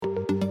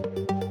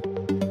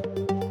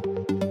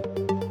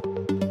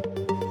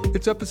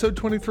It's episode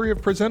 23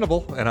 of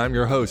Presentable, and I'm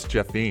your host,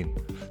 Jeff Bean.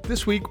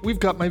 This week, we've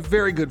got my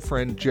very good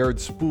friend Jared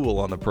Spool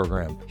on the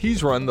program.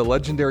 He's run the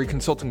legendary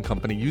consulting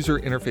company User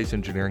Interface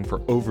Engineering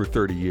for over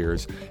 30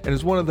 years and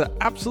is one of the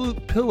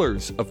absolute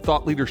pillars of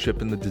thought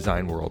leadership in the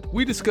design world.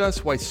 We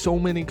discuss why so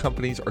many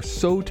companies are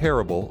so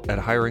terrible at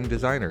hiring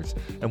designers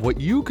and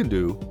what you can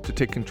do to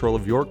take control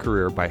of your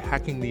career by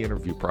hacking the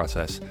interview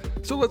process.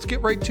 So let's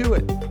get right to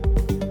it.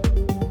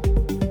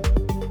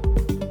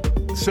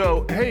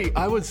 So, hey,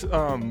 I was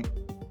on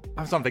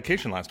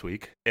vacation last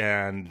week,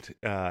 and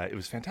it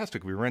was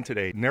fantastic. We rented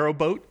a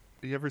narrowboat.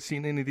 Have you ever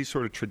seen any of these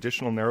sort of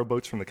traditional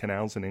narrowboats from the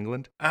canals in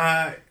England?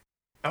 Yeah.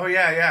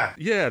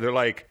 Yeah, they're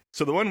like,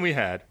 so the one we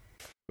had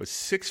was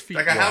 6 feet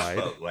wide. Like a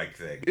houseboat-like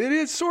thing. It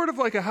is sort of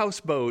like a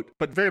houseboat,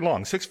 but very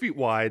long, 6 feet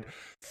wide,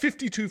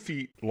 52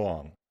 feet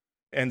long.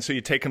 And so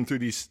you take them through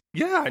these,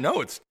 yeah, I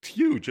know, it's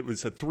huge. It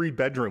was a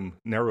 3-bedroom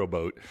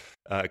narrowboat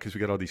because we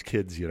got all these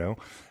kids, you know.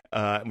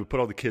 And we put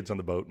all the kids on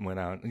the boat and went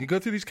out. And you go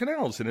through these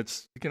canals, and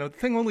it's, you know, the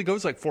thing only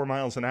goes like 4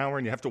 miles an hour,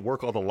 and you have to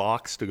work all the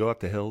locks to go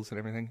up the hills and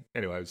everything.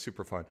 Anyway, it was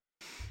super fun.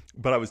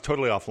 But I was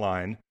totally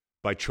offline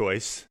by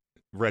choice.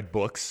 Read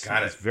books.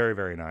 Got it. Was very,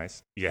 very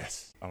nice.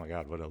 Yes. Oh, my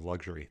God, what a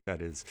luxury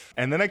that is.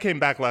 And then I came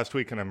back last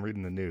week, and I'm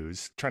reading the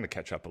news, trying to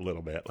catch up a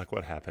little bit, like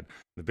what happened.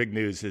 The big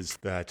news is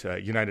that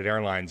United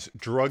Airlines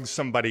drugged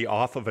somebody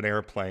off of an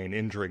airplane,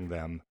 injuring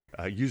them,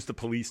 used the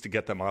police to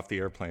get them off the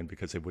airplane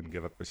because they wouldn't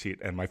give up their seat.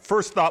 And my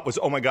first thought was,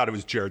 oh, my God, it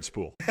was Jared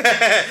Spool.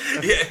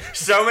 Yeah,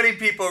 so many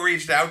people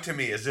reached out to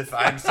me as if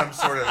I'm some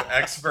sort of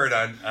expert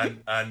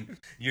on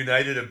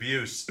United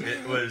abuse.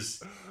 It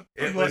was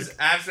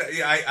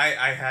absolutely.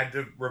 I had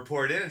to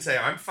report in and say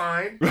I'm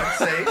fine, I'm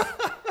safe.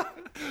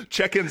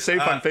 Check in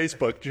safe on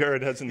Facebook.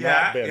 Jared has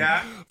not been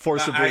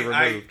forcibly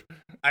removed.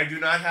 I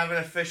do not have an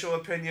official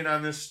opinion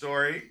on this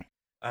story.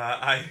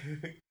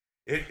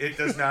 It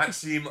does not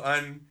seem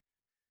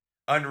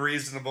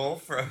unreasonable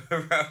from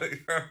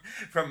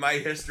my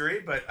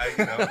history, but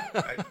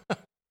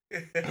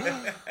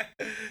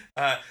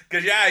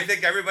because I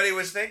think everybody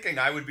was thinking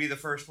I would be the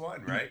first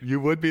one, right? You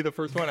would be the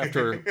first one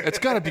after it's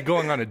got to be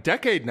going on a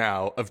decade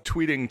now of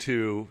tweeting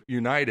to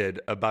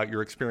United about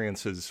your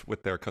experiences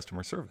with their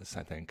customer service.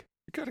 I think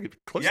you got to get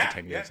close to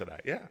 10 years of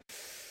that. Yeah.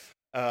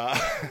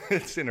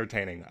 It's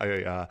entertaining.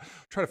 I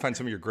try to find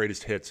some of your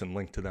greatest hits and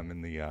link to them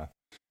in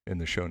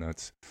the show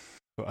notes.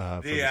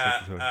 Ken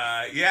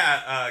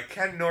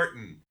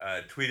Norton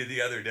tweeted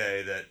the other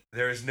day that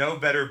there is no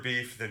better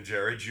beef than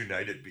Jared's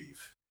United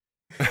beef.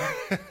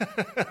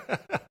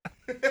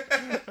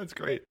 That's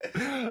great.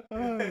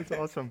 Oh, that's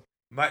awesome.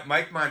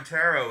 Mike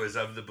Montero is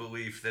of the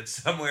belief that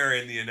somewhere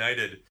in the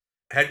United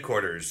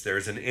headquarters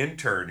there's an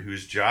intern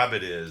whose job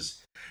it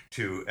is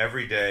to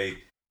every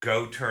day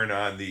go turn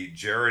on the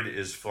Jared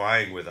is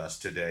flying with us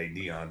today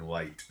neon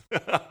light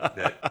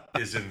that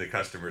is in the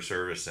customer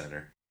service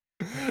center.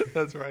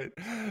 That's right.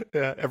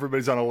 Yeah,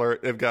 everybody's on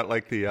alert. They've got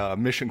like the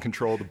mission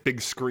control, the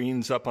big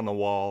screens up on the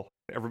wall.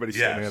 Everybody's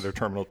standing at their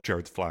terminal.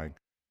 Jared's flying.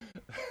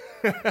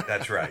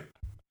 That's right.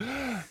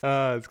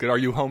 It's good. Are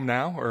you home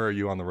now, or are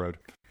you on the road?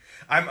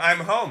 I'm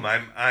home.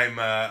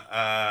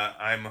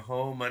 I'm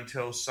home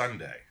until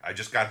Sunday. I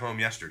just got home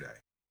yesterday.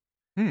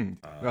 You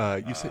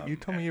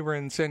told me you were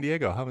in San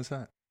Diego. How was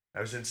that?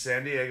 I was in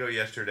San Diego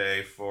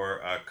yesterday for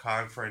a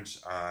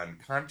conference on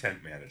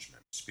content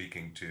management,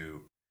 speaking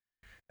to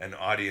an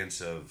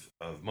audience of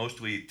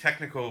mostly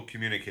technical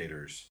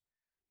communicators,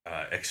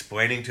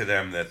 explaining to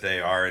them that they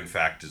are in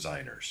fact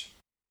designers.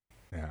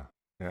 Yeah.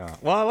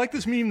 Well, I like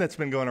this meme that's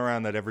been going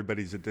around that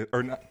everybody's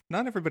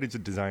not everybody's a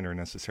designer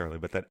necessarily,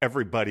 but that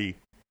everybody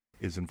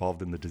is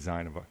involved in the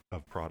design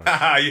of products.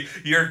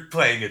 You're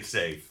playing it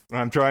safe.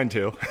 I'm trying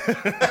to.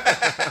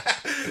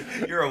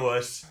 You're a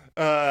wuss.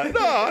 No,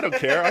 I don't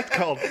care. I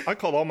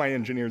called all my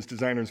engineers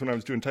designers when I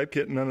was doing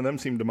Typekit, and none of them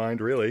seemed to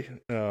mind, really.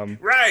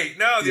 Right.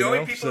 No, the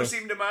only people who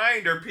seem to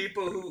mind are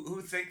people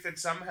who think that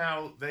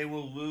somehow they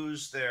will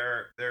lose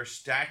their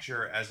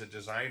stature as a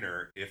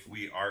designer if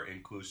we are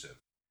inclusive,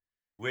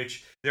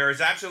 which there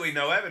is absolutely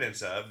no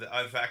evidence of.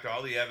 In fact,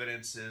 all the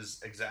evidence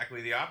is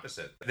exactly the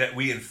opposite, that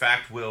we, in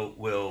fact,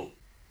 will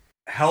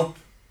help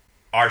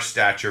our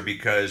stature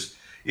because,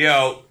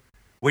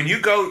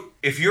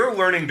 if you're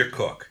learning to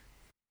cook,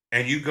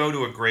 and you go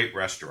to a great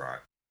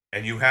restaurant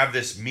and you have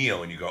this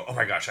meal and you go, oh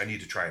my gosh, I need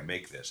to try and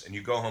make this. And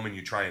you go home and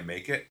you try and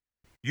make it.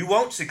 You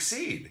won't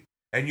succeed.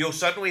 And you'll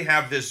suddenly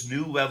have this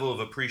new level of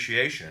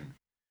appreciation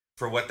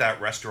for what that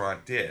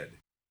restaurant did,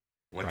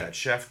 what that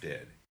chef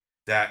did,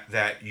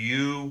 that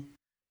you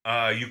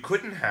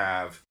couldn't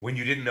have when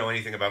you didn't know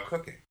anything about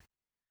cooking.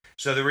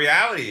 So the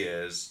reality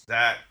is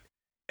that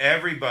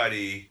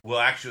everybody will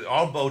actually,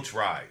 all boats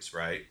rise,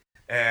 right?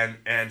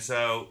 And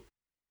so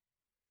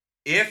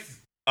if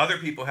other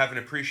people have an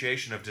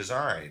appreciation of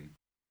design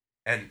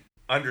and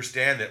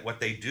understand that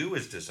what they do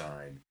is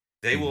design,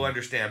 they will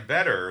understand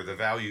better the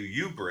value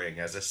you bring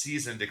as a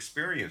seasoned,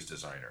 experienced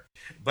designer.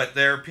 But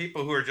there are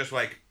people who are just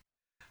like,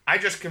 I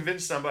just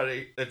convinced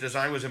somebody that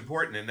design was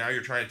important, and now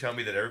you're trying to tell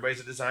me that everybody's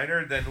a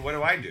designer, then what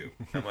do I do?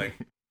 I'm like,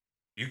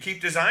 you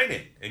keep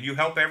designing and you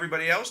help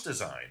everybody else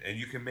design and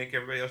you can make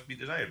everybody else be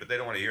designed, but they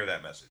don't want to hear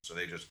that message. So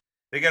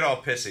they get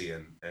all pissy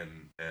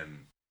and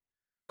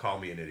call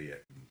me an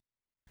idiot,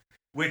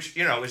 which,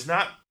 is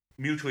not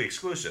mutually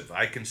exclusive.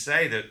 I can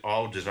say that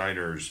all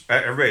designers,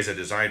 everybody's a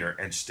designer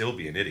and still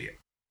be an idiot.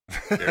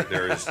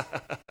 There is,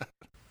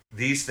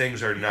 these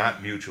things are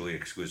not mutually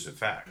exclusive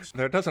facts.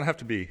 There doesn't have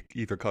to be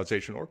either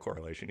causation or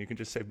correlation. You can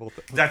just say both.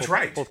 That's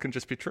right. Both can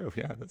just be true.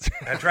 Yeah,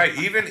 that's right.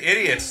 Even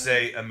idiots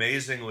say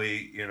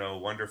amazingly,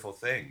 wonderful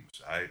things.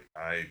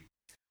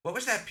 What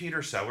was that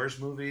Peter Sellers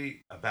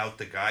movie about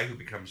the guy who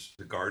becomes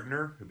the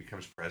gardener who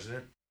becomes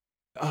president?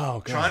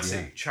 Oh, God,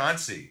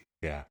 Chauncey.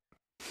 Yeah.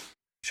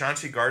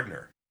 Chauncey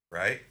Gardner,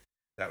 right?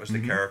 That was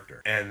the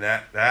character. And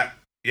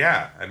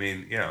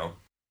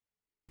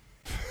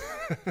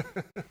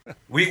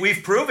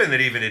we've proven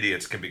that even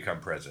idiots can become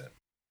president.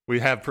 We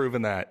have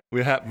proven that.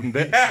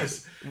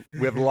 Yes.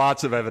 We have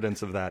lots of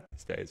evidence of that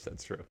these days.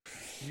 That's true.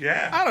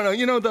 Yeah. I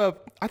don't know.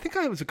 I think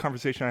it was a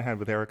conversation I had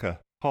with Erica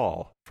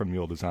Hall from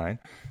Mule Design,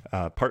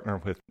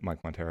 partner with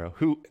Mike Montero,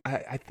 who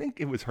I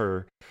think it was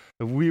her.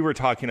 We were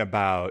talking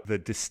about the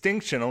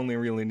distinction only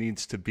really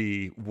needs to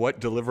be what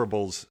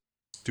deliverables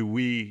do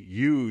we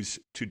use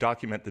to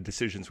document the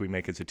decisions we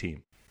make as a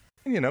team.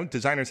 And,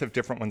 designers have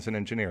different ones than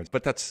engineers,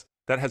 but that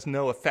has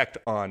no effect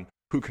on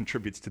who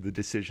contributes to the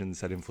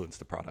decisions that influence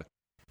the product.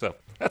 So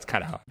that's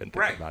kind of how I've been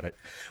thinking about it.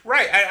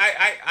 Right.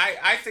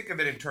 I think of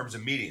it in terms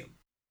of medium,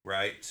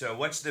 right? So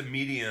what's the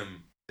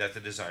medium that the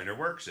designer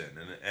works in?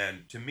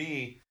 And to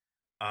me,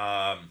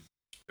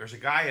 there's a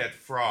guy at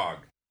Frog,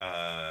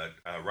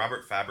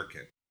 Robert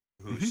Fabricant,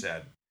 who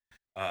said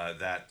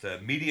that the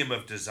medium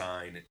of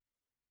design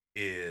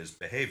is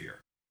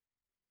behavior.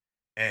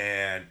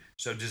 And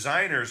so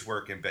designers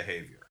work in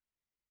behavior.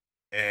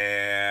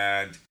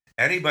 And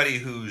anybody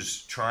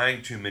who's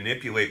trying to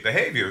manipulate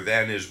behavior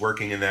then is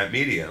working in that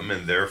medium,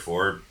 and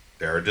therefore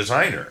they're a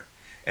designer.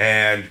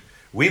 And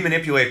we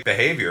manipulate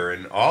behavior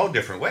in all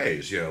different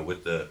ways,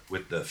 with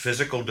the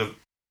physical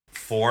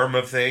form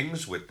of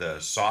things, with the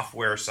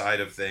software side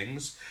of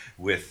things,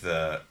 with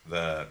the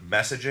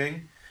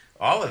messaging.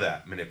 All of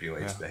that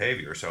manipulates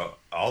behavior. So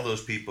all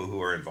those people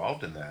who are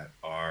involved in that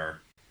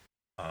are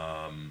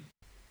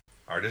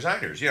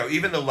designers.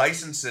 Even the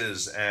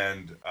licenses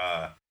and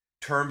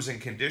terms and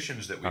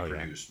conditions that we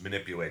produce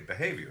manipulate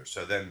behavior.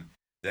 So then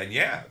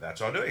that's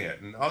all doing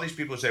it. And all these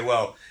people say,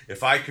 well,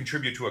 if I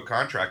contribute to a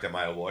contract, am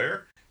I a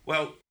lawyer?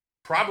 Well,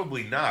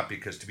 probably not,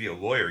 because to be a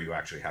lawyer, you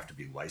actually have to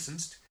be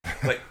licensed.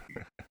 But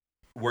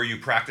were you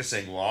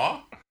practicing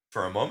law?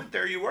 For a moment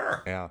there you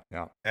were. Yeah.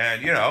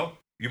 And,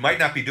 you might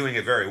not be doing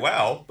it very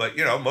well, but,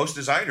 most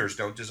designers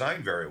don't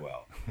design very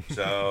well.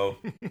 So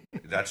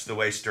that's the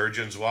way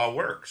Sturgeon's Law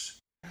works.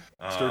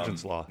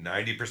 Sturgeon's Law.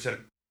 90%.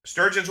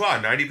 Sturgeon's Law,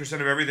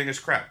 90% of everything is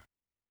crap.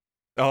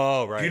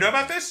 Oh, right. Do you know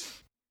about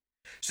this?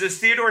 So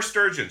Theodore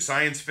Sturgeon,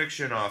 science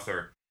fiction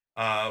author,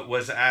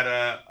 was at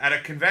a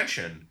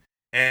convention,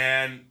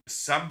 and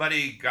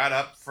somebody got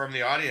up from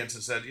the audience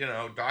and said,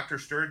 Dr.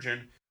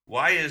 Sturgeon,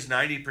 why is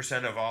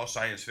 90% of all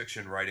science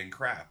fiction writing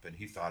crap? And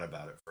he thought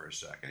about it for a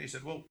second. He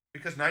said, well,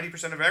 because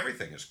 90% of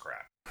everything is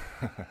crap.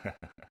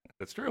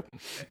 That's true.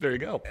 There you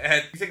go.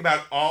 And you think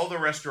about all the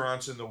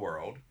restaurants in the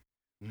world,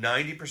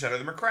 90% of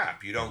them are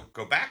crap. You don't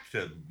go back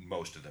to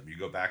most of them. You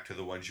go back to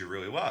the ones you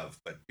really love.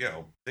 But,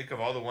 think of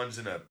all the ones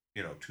in a,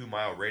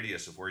 2-mile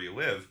radius of where you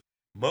live.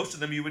 Most of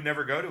them you would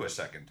never go to a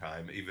second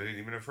time,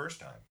 even a first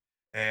time.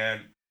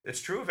 And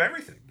it's true of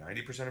everything.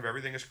 90% of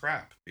everything is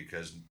crap,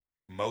 because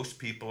most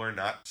people are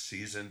not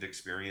seasoned,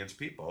 experienced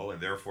people, and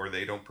therefore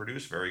they don't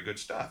produce very good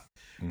stuff.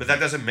 Mm-hmm. But that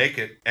doesn't make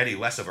it any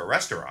less of a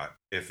restaurant.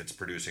 If it's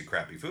producing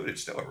crappy food,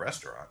 it's still a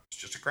restaurant.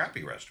 It's just a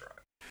crappy restaurant.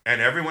 And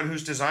everyone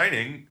who's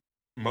designing,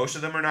 most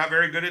of them are not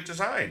very good at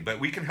design, but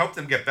we can help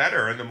them get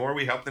better. And the more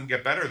we help them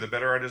get better, the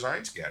better our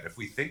designs get. If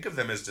we think of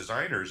them as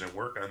designers and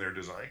work on their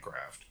design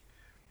craft,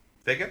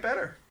 they get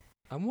better.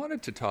 I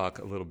wanted to talk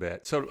a little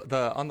bit. So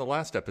on the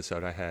last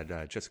episode, I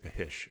had Jessica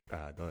Hish,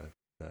 the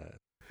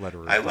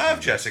letterer. I love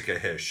Jessica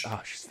Hish. Oh,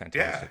 she's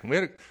fantastic. Yeah. We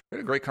had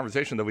a great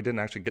conversation, though we didn't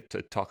actually get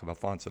to talk about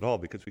fonts at all,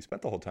 because we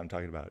spent the whole time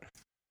talking about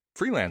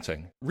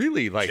freelancing.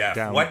 Really,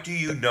 Jeff, what do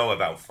you know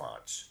about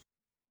fonts?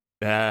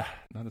 Not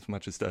as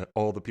much as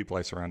all the people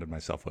I surrounded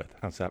myself with.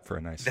 How's that for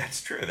a nice...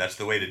 That's true. That's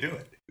the way to do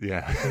it.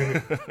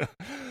 Yeah.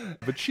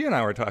 But she and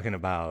I were talking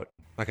about,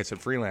 like I said,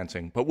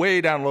 freelancing, but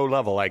way down low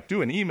level, like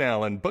doing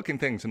email and booking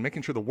things and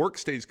making sure the work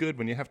stays good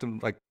when you have to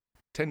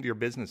tend to your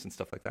business and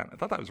stuff like that. I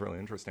thought that was really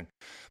interesting.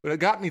 But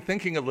it got me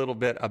thinking a little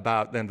bit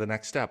about then the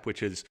next step,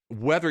 which is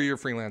whether you're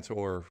freelance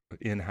or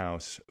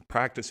in-house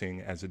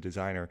practicing as a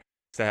designer,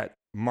 it's that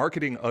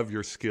marketing of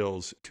your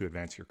skills to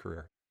advance your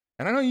career.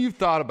 And I know you've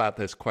thought about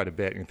this quite a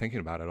bit, and you're thinking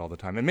about it all the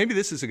time. And maybe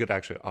this is a good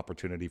actually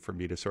opportunity for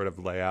me to sort of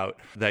lay out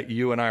that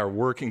you and I are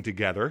working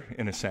together,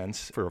 in a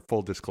sense, for a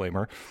full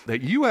disclaimer,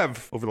 that you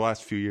have, over the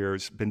last few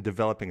years, been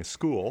developing a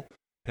school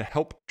to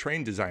help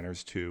train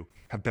designers to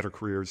have better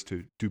careers,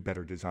 to do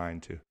better design,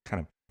 to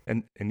kind of,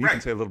 and you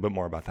can say a little bit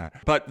more about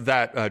that. But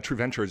that True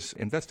Ventures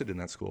invested in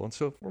that school, and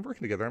so we're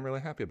working together. I'm really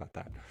happy about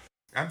that.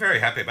 I'm very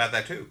happy about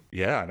that too.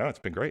 Yeah, I know, it's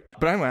been great.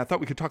 But anyway, I thought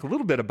we could talk a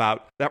little bit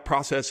about that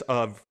process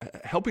of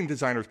helping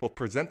designers both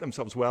present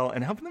themselves well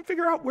and helping them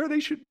figure out where they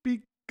should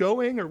be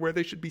going or where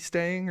they should be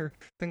staying or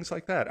things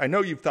like that. I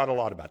know you've thought a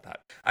lot about that.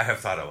 I have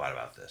thought a lot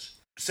about this.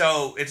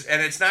 So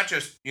it's not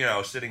just,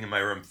 sitting in my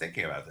room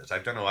thinking about this.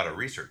 I've done a lot of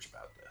research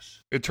about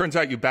this. It turns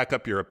out you back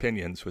up your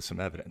opinions with some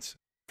evidence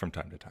from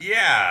time to time.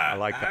 Yeah. I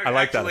like that. I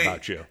like that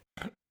about you.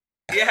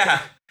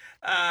 Yeah.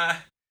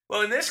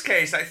 Well, in this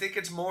case, I think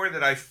it's more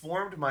that I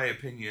formed my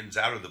opinions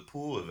out of the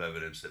pool of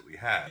evidence that we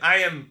had. I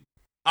am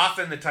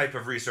often the type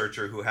of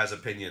researcher who has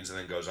opinions and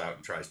then goes out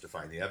and tries to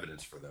find the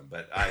evidence for them.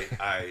 But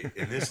I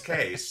in this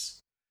case,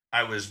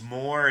 I was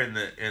more in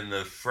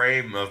the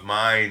frame of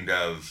mind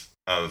of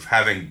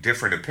having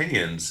different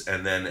opinions,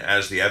 and then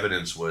as the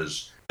evidence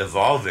was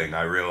evolving,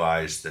 I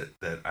realized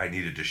that I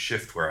needed to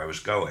shift where I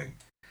was going.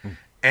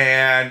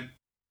 And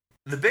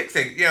the big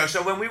thing,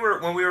 so when we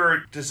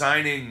were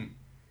designing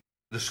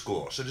the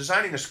school. So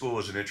designing a school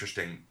is an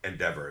interesting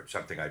endeavor. It's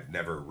something I've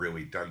never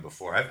really done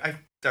before. I've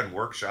done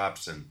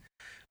workshops, and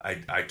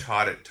I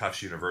taught at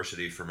Tufts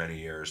University for many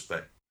years,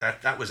 but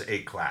that was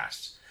a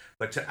class.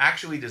 But to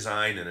actually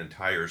design an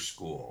entire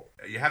school,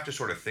 you have to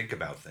sort of think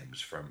about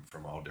things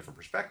from all different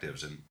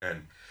perspectives.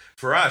 And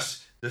for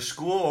us, the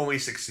school only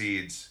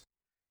succeeds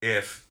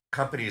if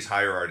companies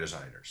hire our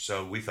designers.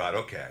 So we thought,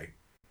 okay,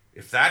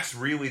 if that's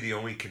really the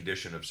only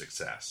condition of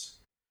success,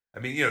 I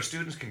mean,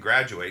 students can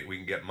graduate, we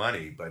can get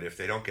money, but if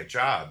they don't get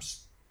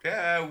jobs,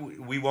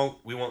 we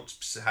won't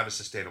have a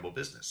sustainable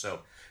business.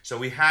 So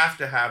we have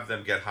to have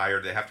them get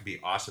hired. They have to be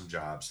awesome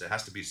jobs. There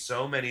has to be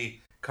so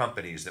many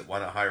companies that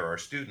want to hire our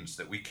students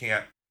that we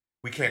can't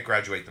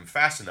graduate them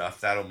fast enough.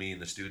 That'll mean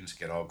the students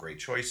get all great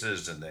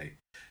choices, and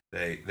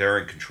they're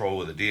in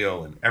control of the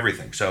deal and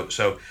everything.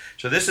 So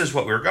this is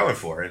what we were going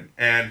for,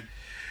 and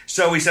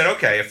so we said,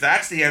 okay, if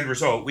that's the end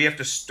result, we have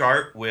to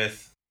start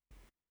with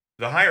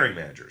the hiring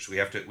managers. We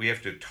have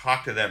to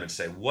talk to them and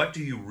say, what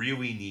do you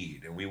really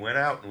need? And we went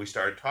out and we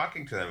started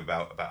talking to them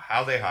about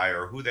how they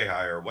hire, who they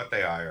hire, what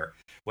they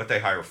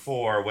hire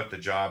for, what the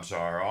jobs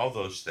are, all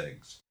those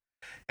things.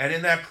 And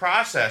in that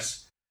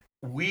process,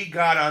 we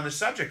got on the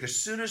subject. As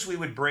soon as we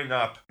would bring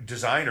up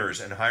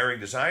designers and hiring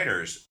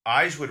designers,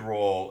 eyes would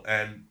roll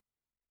and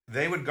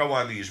they would go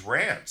on these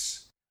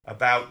rants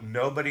about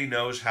nobody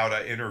knows how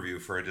to interview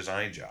for a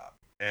design job.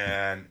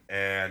 And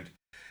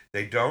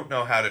they don't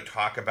know how to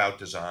talk about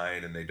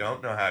design, and they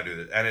don't know how to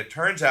do it. And it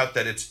turns out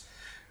that it's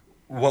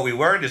what we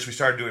learned as we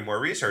started doing more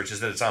research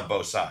is that it's on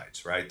both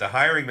sides, right? The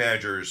hiring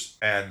managers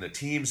and the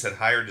teams that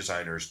hire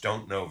designers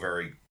don't know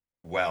very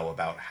well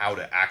about how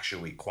to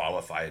actually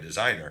qualify a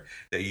designer.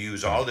 They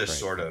use all this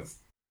sort of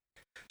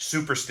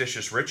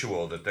superstitious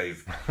ritual that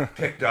they've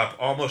picked up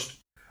almost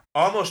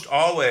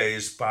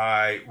always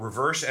by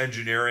reverse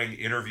engineering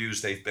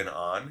interviews they've been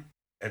on,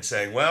 and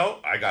saying,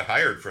 well, I got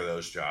hired for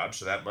those jobs,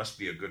 so that must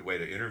be a good way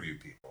to interview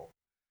people.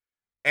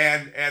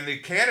 And the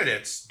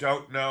candidates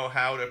don't know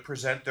how to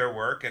present their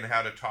work and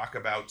how to talk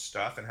about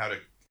stuff and how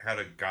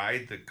to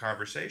guide the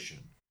conversation.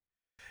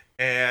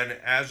 And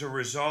as a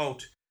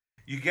result,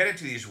 you get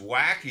into these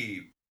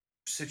wacky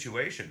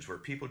situations where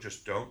people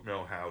just don't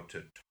know how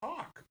to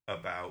talk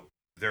about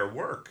their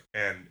work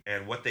and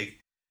what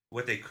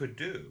they could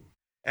do.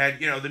 And,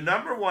 the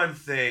number one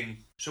thing,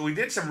 so we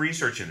did some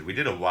research into it. We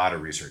did a lot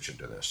of research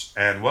into this.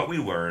 And what we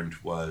learned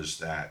was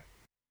that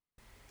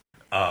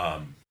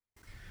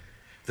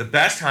the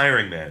best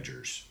hiring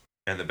managers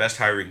and the best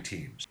hiring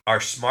teams are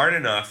smart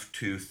enough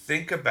to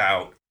think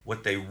about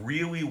what they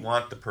really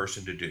want the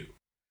person to do.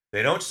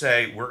 They don't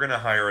say, we're going to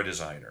hire a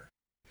designer.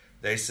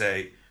 They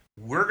say,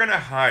 we're going to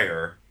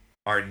hire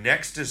our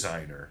next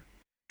designer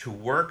to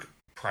work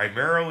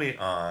primarily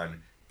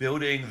on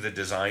building the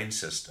design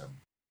system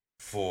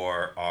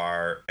for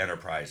our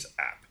enterprise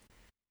app.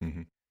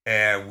 Mm-hmm.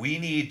 And we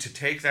need to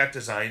take that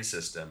design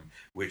system,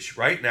 which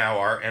right now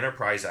our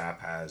enterprise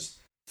app has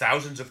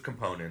thousands of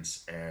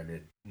components,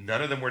 and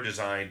none of them were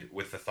designed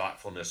with the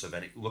thoughtfulness of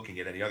looking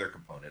at any other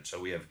component. So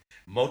we have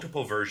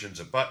multiple versions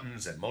of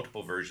buttons and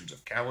multiple versions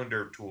of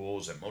calendar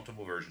tools and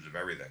multiple versions of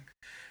everything.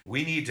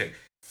 We need to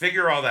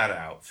figure all that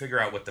out, figure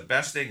out what the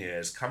best thing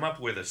is, come up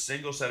with a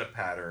single set of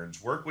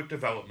patterns, work with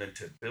development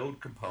to build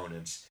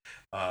components,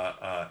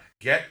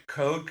 get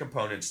code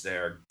components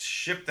there,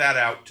 ship that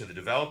out to the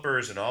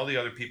developers and all the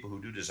other people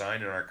who do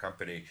design in our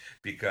company,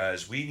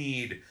 because we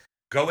need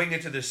going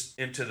into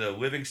the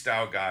living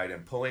style guide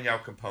and pulling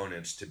out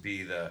components to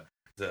be the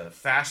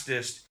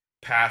fastest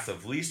path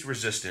of least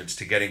resistance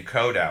to getting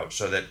code out,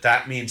 so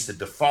that means the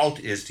default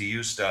is to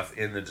use stuff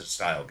in the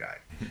style guide.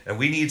 And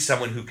we need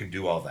someone who can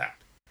do all that.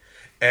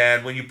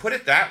 And when you put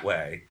it that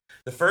way,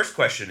 the first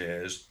question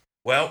is,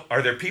 well,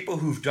 are there people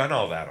who've done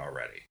all that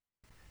already?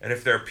 And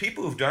if there are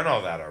people who've done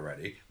all that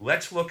already,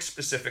 let's look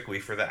specifically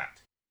for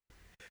that.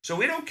 So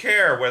we don't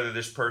care whether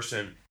this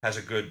person has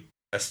a good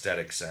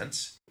aesthetic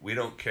sense. We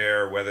don't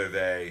care whether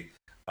they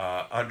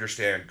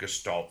understand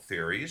Gestalt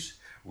theories.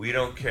 We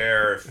don't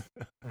care if,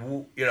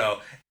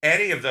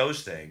 any of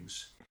those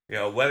things,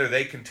 whether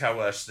they can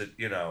tell us that,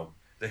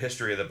 the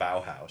history of the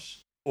Bauhaus.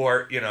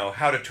 or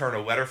how to turn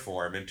a letter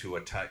form into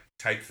a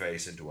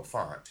typeface into a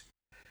font.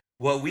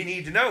 What we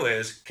need to know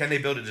is, can they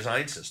build a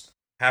design system?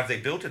 Have they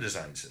built a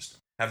design system?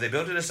 Have they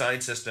built a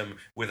design system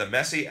with a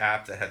messy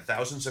app that had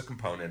thousands of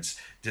components?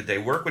 Did they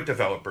work with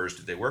developers?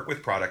 Did they work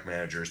with product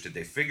managers? Did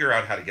they figure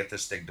out how to get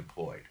this thing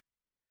deployed?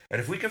 And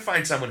if we can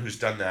find someone who's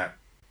done that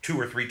 2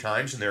 or 3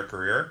 times in their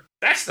career,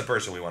 that's the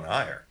person we want to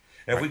hire.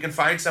 And if we can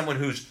find someone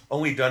who's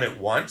only done it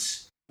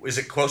once, is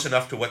it close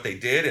enough to what they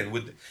did?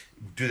 And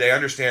do they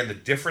understand the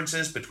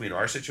differences between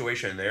our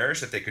situation and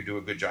theirs, that they could do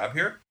a good job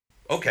here?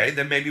 Okay,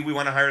 then maybe we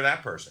want to hire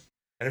that person.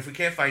 And if we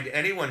can't find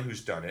anyone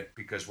who's done it,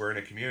 because we're in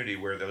a community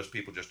where those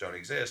people just don't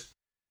exist,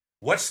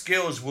 what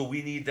skills will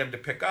we need them to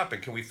pick up?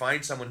 And can we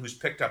find someone who's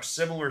picked up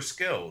similar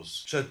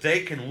skills so that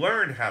they can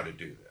learn how to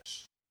do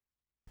this?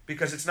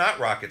 Because it's not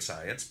rocket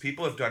science.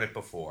 People have done it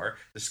before.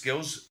 The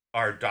skills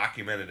are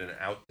documented and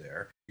out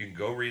there. You can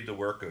go read the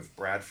work of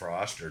Brad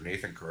Frost or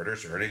Nathan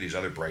Curtis or any of these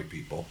other bright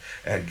people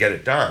and get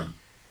it done.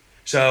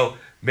 So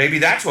maybe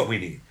that's what we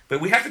need. But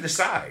we have to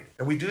decide.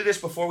 And we do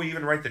this before we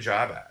even write the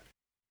job ad.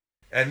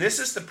 And this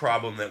is the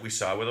problem that we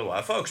saw with a lot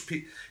of folks.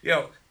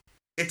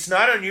 It's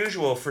not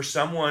unusual for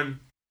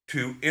someone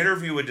to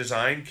interview a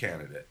design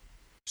candidate,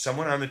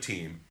 someone on the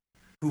team,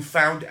 who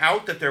found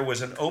out that there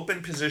was an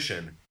open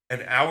position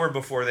an hour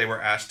before they were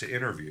asked to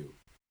interview.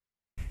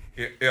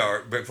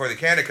 Before the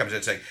candidate comes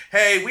in saying,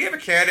 hey, we have a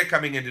candidate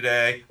coming in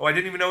today. Oh, I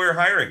didn't even know we were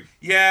hiring.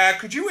 Yeah,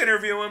 could you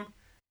interview him?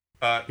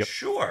 Yep.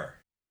 Sure.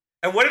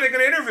 And what are they going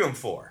to interview him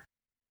for?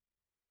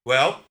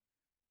 Well,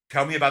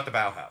 tell me about the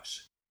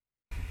Bauhaus.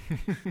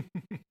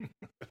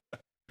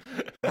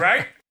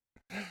 Right?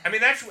 I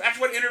mean, that's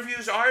what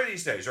interviews are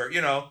these days. Or,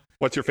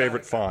 what's your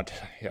favorite font?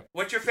 Yep.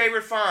 What's your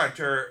favorite font?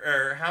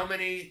 Or how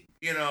many,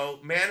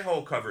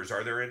 manhole covers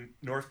are there in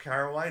North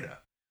Carolina?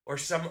 Or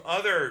some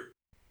other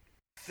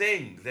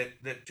thing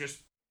that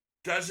just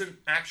doesn't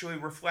actually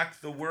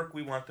reflect the work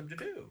we want them to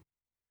do.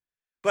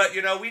 But,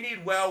 we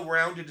need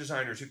well-rounded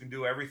designers who can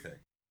do everything.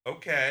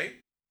 Okay.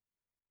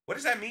 What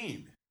does that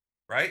mean?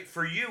 Right?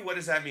 For you, what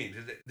does that mean?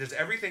 Does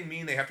everything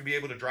mean they have to be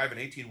able to drive an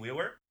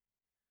 18-wheeler?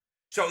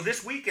 So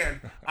this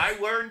weekend, I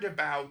learned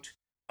about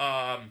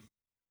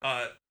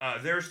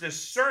there's this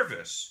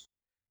service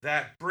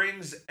that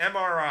brings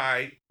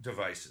MRI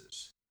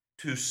devices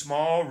to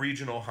small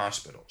regional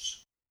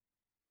hospitals.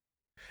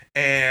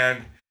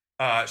 And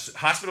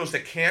hospitals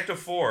that can't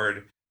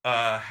afford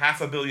a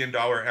 $500 million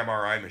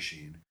MRI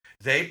machine,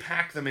 they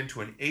pack them into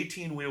an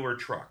 18-wheeler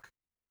truck,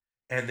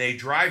 and they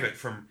drive it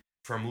from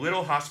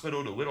little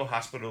hospital to little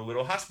hospital to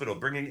little hospital,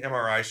 bringing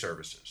MRI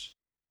services.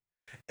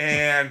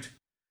 And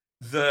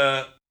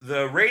the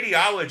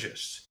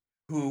radiologist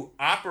who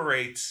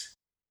operates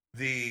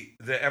the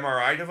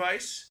MRI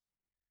device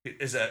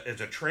is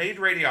a trained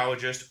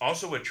radiologist,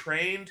 also a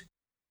trained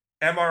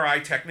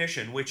MRI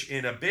technician, which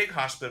in a big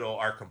hospital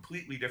are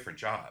completely different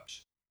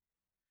jobs.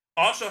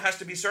 Also has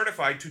to be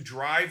certified to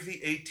drive the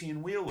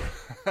 18-wheeler.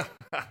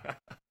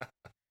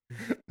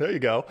 There you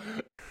go.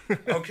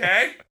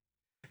 Okay?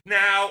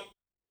 Now,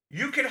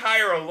 you could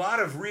hire a lot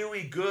of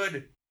really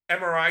good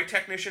MRI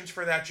technicians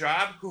for that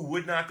job who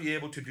would not be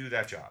able to do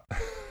that job.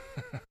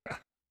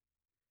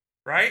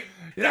 Right?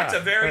 Yeah, that's a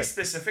very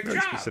specific very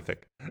job.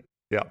 Specific.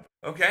 Yeah.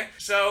 Okay?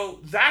 So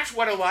that's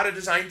what a lot of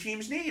design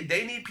teams need.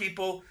 They need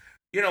people,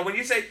 when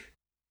you say,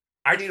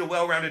 I need a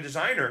well-rounded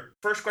designer,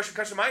 first question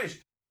comes to mind is,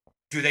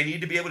 do they need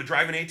to be able to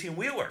drive an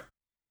 18-wheeler?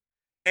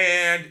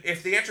 And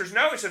if the answer is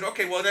no, it says,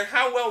 okay, well, then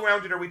how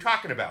well-rounded are we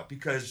talking about?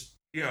 Because,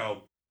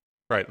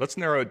 Right. Let's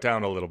narrow it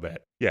down a little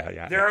bit.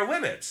 Yeah. There are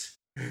limits.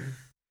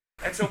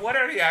 And so what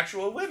are the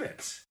actual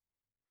limits?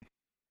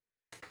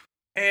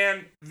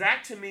 And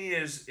that to me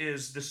is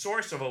the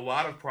source of a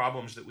lot of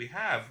problems that we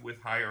have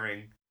with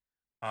hiring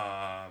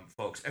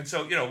folks. And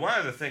so, one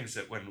of the things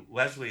that when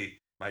Leslie,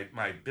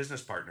 my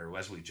business partner,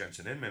 Leslie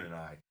Jensen Inman, and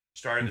I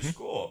started the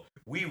school,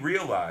 we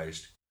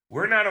realized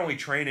we're not only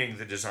training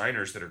the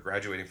designers that are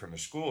graduating from the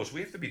schools, we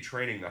have to be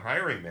training the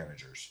hiring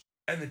managers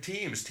and the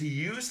teams to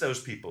use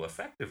those people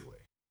effectively.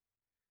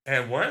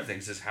 And one of the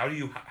things is how do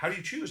you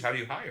choose? How do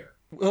you hire?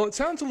 Well, it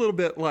sounds a little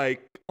bit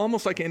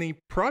almost like any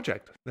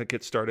project that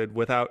gets started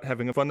without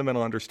having a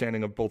fundamental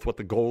understanding of both what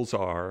the goals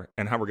are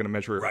and how we're going to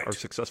measure our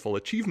successful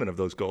achievement of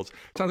those goals.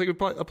 It sounds like you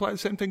apply the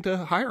same thing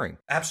to hiring.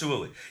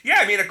 Absolutely. Yeah,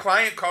 I mean, a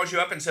client calls you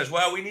up and says,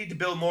 well, we need to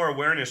build more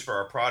awareness for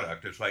our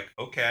product. It's like,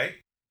 okay,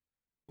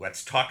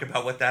 let's talk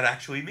about what that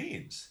actually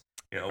means.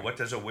 What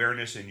does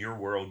awareness in your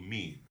world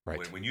mean?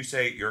 Right. When you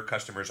say your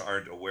customers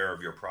aren't aware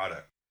of your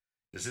product,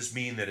 does this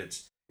mean that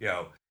it's,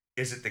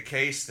 is it the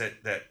case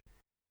that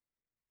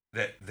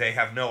they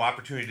have no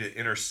opportunity to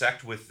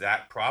intersect with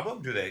that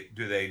problem? Do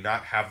they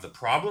not have the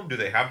problem? Do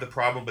they have the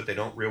problem but they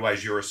don't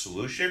realize you're a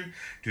solution?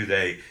 Do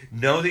they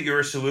know that you're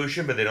a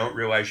solution but they don't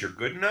realize you're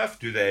good enough?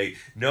 Do they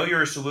know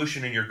you're a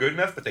solution and you're good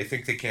enough but they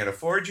think they can't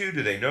afford you?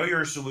 Do they know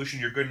you're a solution,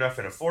 you're good enough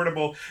and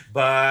affordable,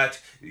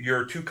 but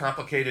you're too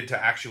complicated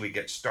to actually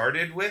get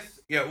started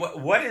with?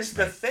 What is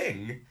the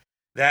thing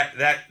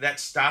that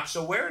stops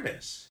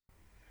awareness,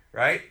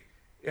 right?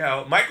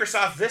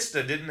 Microsoft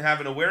Vista didn't have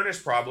an awareness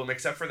problem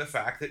except for the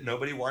fact that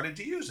nobody wanted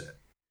to use it.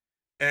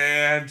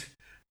 And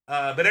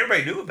but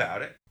everybody knew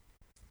about it.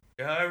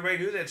 Everybody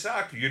knew that it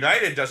sucked.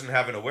 United doesn't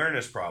have an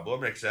awareness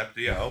problem except,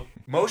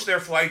 most of their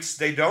flights,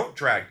 they don't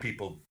drag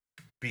people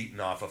beaten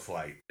off a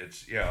flight.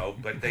 It's,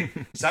 but they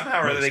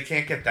somehow or other they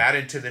can't get that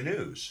into the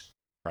news.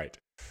 Right.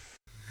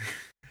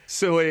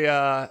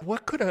 So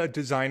what could a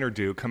designer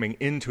do coming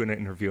into an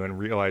interview and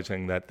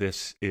realizing that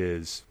this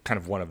is kind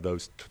of one of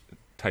those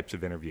types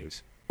of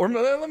interviews? Or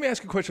let me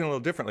ask you a question a little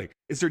differently.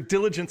 Is there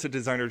diligence a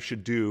designer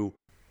should do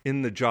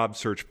in the job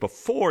search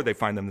before they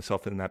find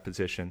themselves in that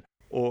position?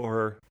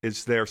 Or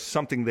is there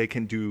something they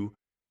can do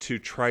to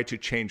try to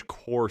change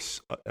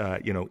course,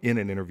 in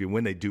an interview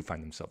when they do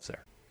find themselves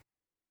there?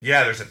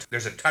 Yeah, there's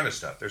a ton of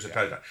stuff. Ton of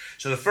stuff.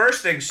 So the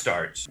first thing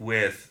starts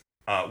with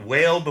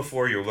well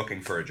before you're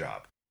looking for a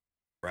job,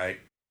 right?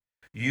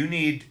 You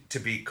need to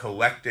be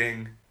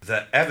collecting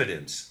the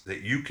evidence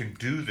that you can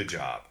do the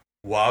job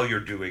while you're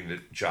doing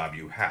the job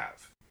you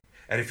have.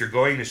 And if you're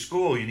going to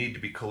school, you need to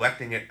be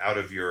collecting it out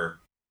of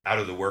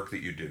the work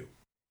that you do.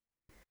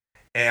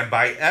 And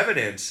by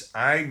evidence,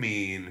 I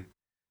mean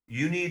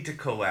you need to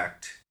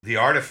collect the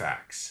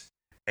artifacts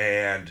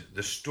and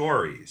the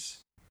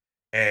stories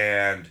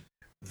and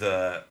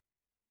the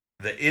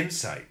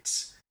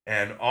insights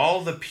and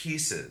all the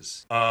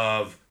pieces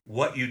of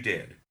what you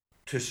did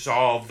to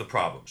solve the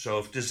problem. So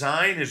if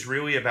design is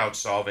really about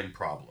solving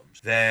problems,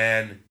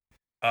 then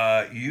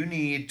you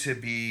need to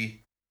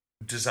be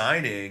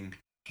designing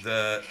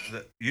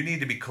you need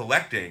to be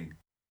collecting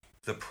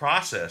the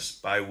process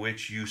by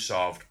which you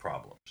solved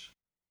problems.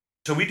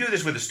 So we do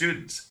this with the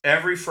students.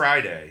 Every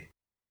Friday,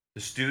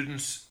 the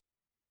students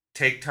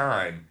take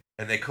time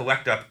and they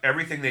collect up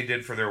everything they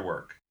did for their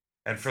work.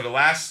 And for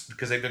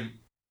because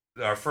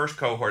our first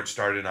cohort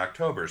started in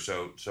October,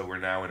 so we're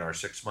now in our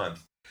 6th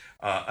month.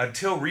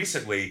 Until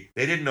recently,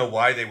 they didn't know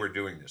why they were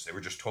doing this. They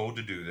were just told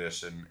to do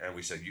this, and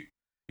we said,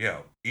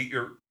 eat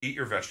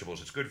your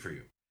vegetables. It's good for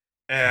you.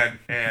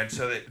 And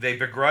so they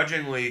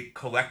begrudgingly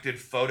collected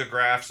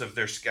photographs of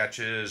their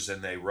sketches,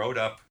 and they wrote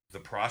up the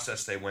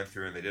process they went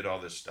through, and they did all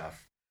this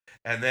stuff.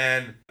 And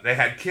then they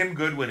had Kim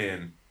Goodwin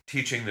in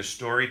teaching the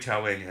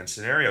storytelling and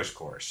scenarios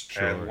course.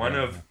 Sure, and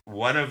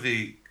one of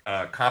the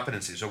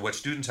competencies, so what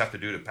students have to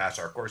do to pass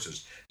our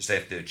courses, is they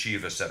have to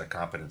achieve a set of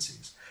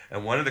competencies.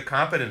 And one of the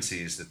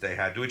competencies that they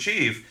had to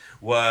achieve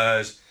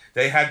was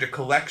they had to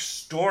collect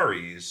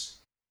stories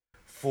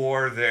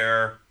for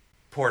their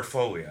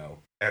portfolio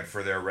and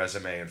for their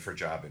resume and for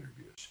job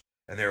interviews.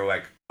 And they were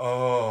like,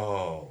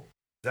 oh,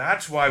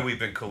 that's why we've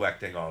been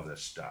collecting all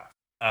this stuff.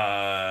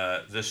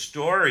 The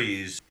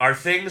stories are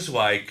things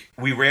like,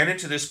 we ran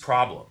into this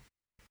problem.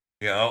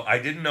 I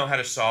didn't know how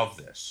to solve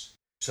this.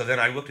 So then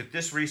I looked at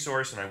this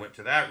resource and I went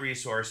to that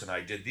resource and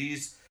I did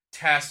these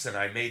tests and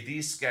I made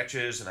these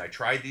sketches and I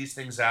tried these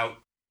things out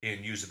in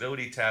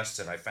usability tests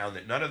and I found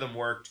that none of them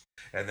worked.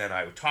 And then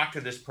I talked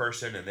to this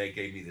person and they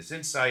gave me this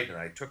insight and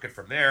I took it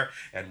from there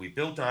and we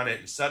built on it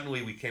and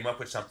suddenly we came up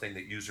with something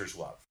that users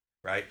love,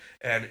 right?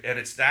 And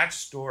it's that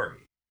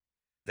story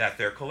that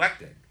they're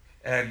collecting.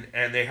 And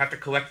they have to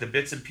collect the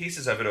bits and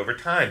pieces of it over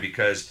time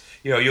because,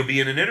 you'll be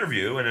in an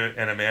interview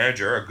and a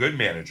manager, a good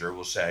manager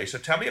will say, so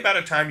tell me about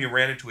a time you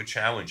ran into a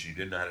challenge and you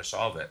didn't know how to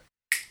solve it.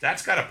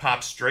 That's got to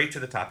pop straight to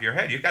the top of your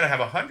head. You've got to have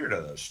 100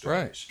 of those stories.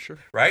 Right, sure.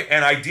 Right?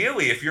 And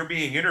ideally, if you're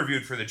being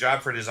interviewed for the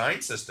job for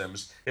design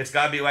systems, it's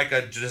got to be like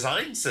a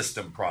design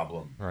system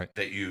problem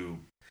that you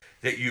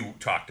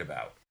talked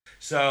about.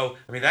 So,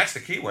 that's the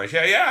key one.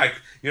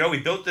 We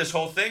built this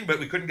whole thing, but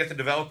we couldn't get the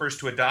developers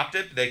to adopt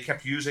it. They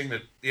kept using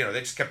they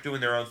just kept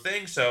doing their own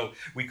thing. So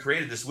we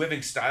created this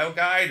living style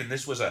guide, and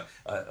this was a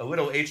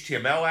little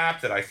HTML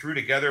app that I threw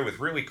together with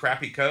really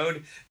crappy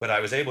code, but I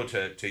was able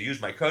to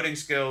use my coding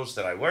skills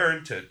that I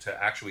learned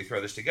to actually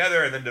throw this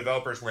together. And then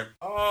developers went,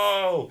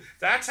 oh,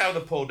 that's how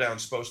the pull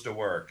down's supposed to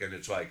work. And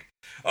it's like,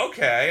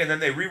 okay, and then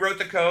they rewrote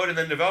the code, and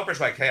then developers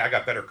were like, hey, I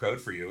got better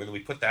code for you, and then we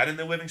put that in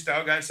the living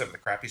style guide instead of the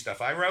crappy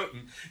stuff I wrote,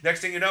 and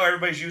next thing you know,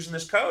 everybody's using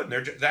this code,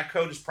 and that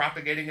code is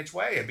propagating its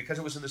way, and because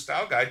it was in the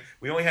style guide,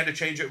 we only had to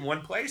change it in one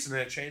place, and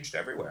then it changed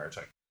everywhere. It's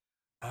like,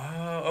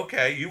 oh,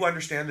 okay, you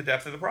understand the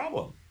depth of the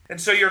problem.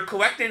 And so you're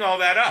collecting all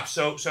that up.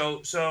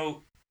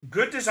 So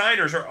good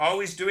designers are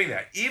always doing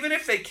that, even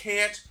if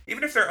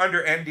they're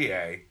under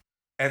NDA,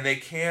 and they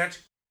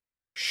can't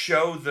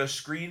show the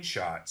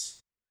screenshots.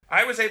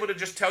 I was able to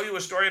just tell you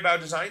a story about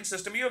a design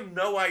system. You have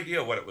no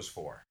idea what it was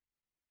for,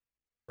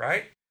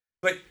 right?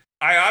 But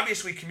I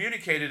obviously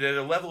communicated at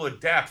a level of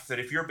depth that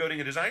if you're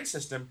building a design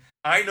system,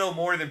 I know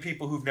more than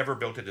people who've never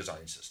built a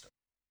design system.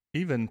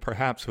 Even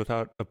perhaps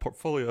without a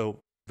portfolio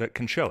that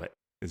can show it,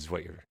 is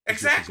what you're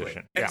Exactly. Your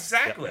position.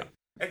 Exactly.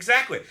 Yeah.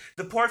 Exactly.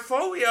 The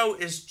portfolio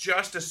is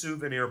just a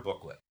souvenir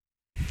booklet.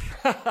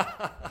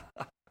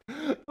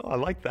 Oh, I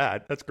like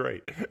that. That's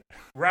great.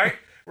 Right?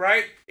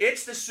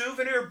 It's the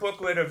souvenir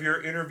booklet of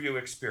your interview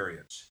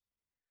experience.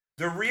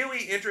 The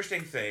really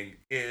interesting thing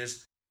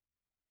is,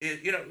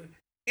 in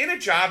a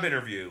job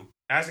interview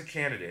as a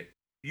candidate,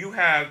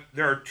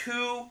 there are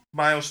 2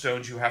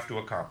 milestones you have to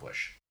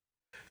accomplish.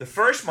 The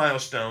first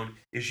milestone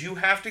is you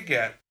have to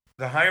get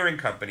the hiring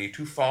company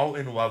to fall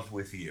in love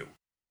with you.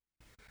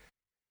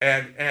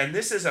 And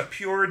this is a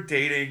pure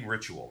dating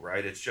ritual,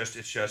 right? It's just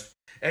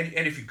and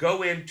if you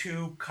go in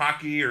too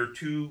cocky or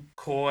too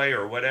coy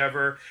or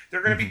whatever,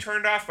 they're going to be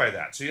turned off by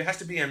that. So it has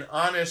to be an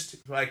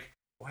honest, like,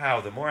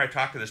 wow, the more I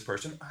talk to this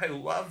person, I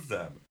love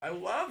them. I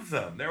love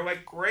them. They're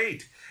like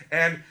great.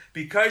 And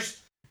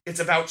because it's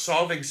about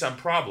solving some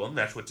problem,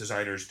 that's what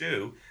designers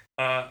do,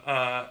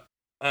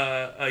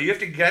 you have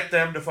to get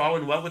them to fall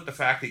in love with the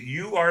fact that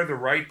you are the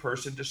right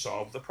person to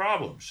solve the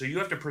problem. So you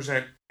have to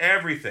present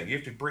everything. You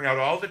have to bring out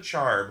all the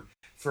charm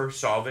for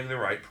solving the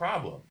right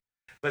problem.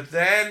 But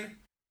then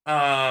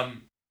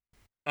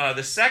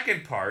the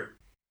second part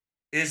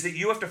is that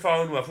you have to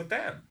fall in love with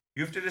them.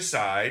 You have to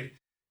decide,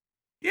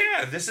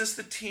 yeah, this is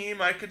the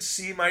team I could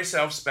see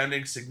myself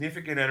spending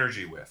significant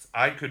energy with.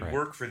 I could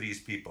work for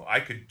these people.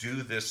 I could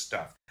do this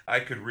stuff. I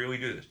could really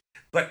do this.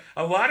 But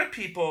a lot of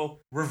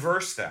people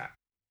reverse that.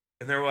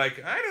 And they're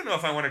like, I don't know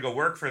if I want to go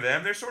work for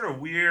them. They're sort of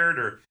weird,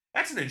 or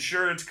that's an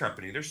insurance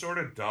company. They're sort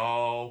of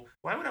dull.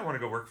 Why would I want to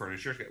go work for an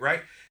insurance company,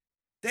 right?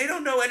 They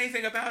don't know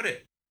anything about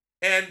it.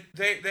 And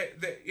they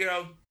you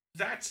know,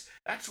 that's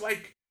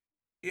like,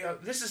 you know,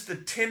 this is the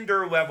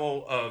Tinder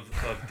level of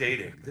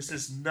dating. This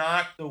is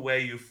not the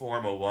way you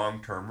form a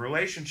long-term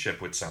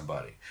relationship with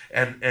somebody.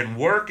 And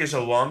work is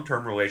a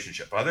long-term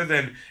relationship. Other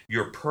than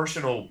your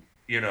personal,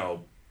 you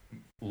know,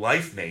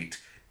 life mate,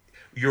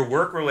 your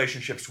work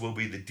relationships will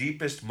be the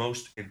deepest,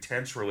 most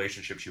intense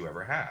relationships you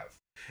ever have.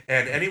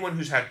 And anyone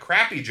who's had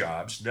crappy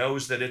jobs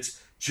knows that it's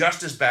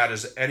just as bad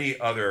as any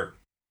other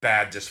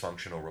bad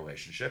dysfunctional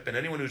relationship. And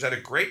anyone who's had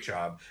a great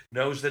job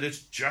knows that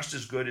it's just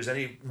as good as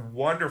any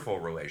wonderful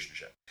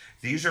relationship.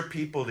 These are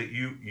people that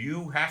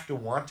you have to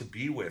want to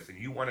be with, and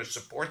you want to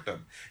support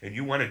them, and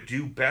you want to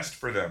do best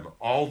for them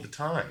all the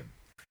time.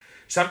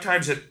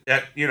 Sometimes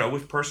at you know,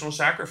 with personal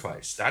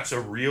sacrifice. That's a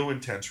real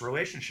intense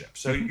relationship.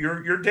 So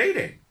you're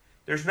dating.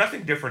 There's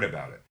nothing different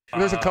about it.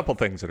 There's a couple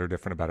things that are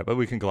different about it, but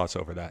we can gloss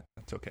over that.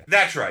 That's okay.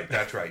 That's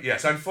right.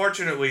 Yes.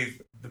 Unfortunately,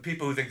 the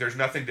people who think there's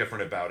nothing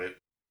different about it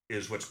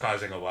is what's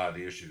causing a lot of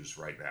the issues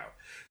right now.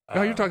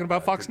 Now you're talking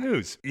about Fox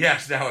News.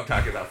 Yes, now I'm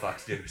talking about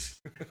Fox News.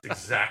 That's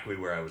exactly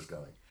where I was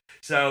going.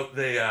 So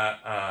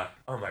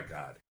oh my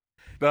God.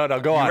 No,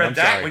 go on. I'm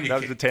sorry.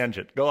 That was a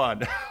tangent. Go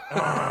on.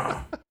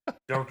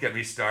 Don't get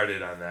me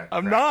started on that.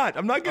 I'm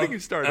not getting you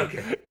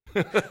started.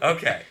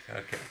 Okay.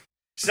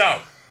 So,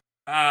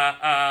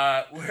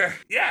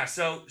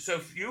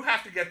 so you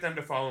have to get them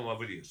to fall in love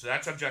with you. So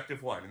that's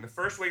objective one. And the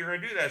first way you're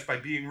going to do that is by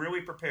being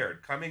really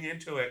prepared, coming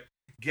into it,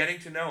 getting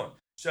to know them.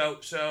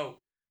 So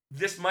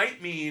this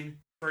might mean,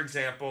 for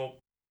example,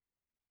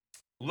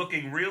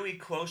 looking really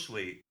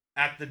closely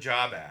at the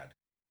job ad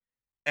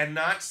and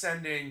not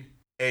sending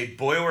a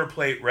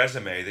boilerplate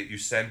resume that you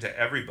send to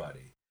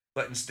everybody,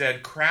 but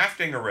instead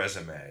crafting a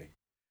resume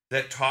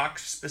that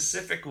talks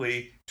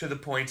specifically to the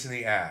points in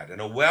the ad.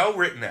 And a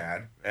well-written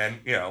ad,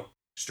 and, you know,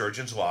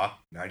 Sturgeon's Law,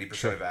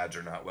 90% of ads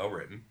are not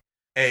well-written.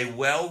 A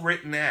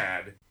well-written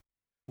ad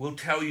will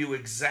tell you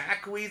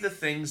exactly the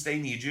things they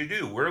need you to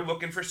do. We're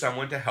looking for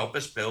someone to help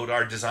us build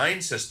our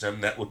design system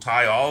that will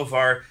tie all of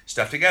our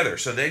stuff together.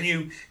 So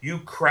then you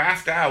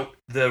craft out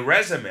the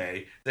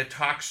resume that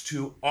talks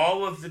to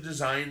all of the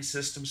design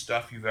system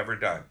stuff you've ever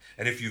done.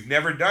 And if you've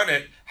never done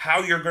it,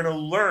 how you're going to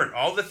learn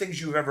all the things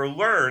you've ever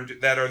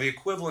learned that are the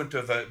equivalent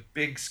of a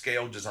big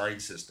scale design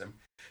system,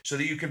 so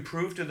that you can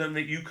prove to them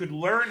that you could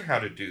learn how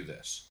to do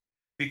this.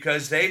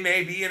 Because they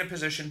may be in a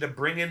position to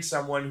bring in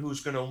someone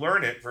who's going to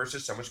learn it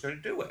versus someone's going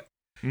to do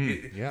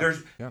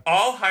it.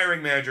 All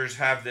hiring managers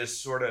have this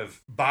sort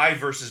of buy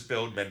versus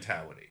build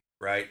mentality,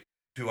 right?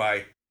 Do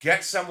I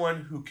get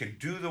someone who can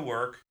do the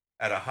work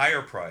at a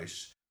higher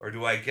price, or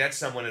do I get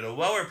someone at a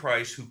lower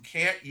price who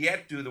can't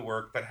yet do the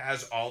work but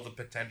has all the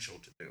potential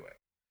to do it,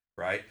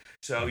 right?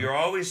 So you're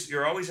always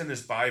in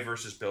this buy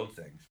versus build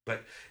thing.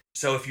 But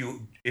so if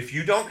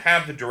you don't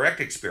have the direct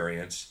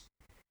experience,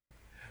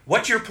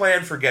 what's your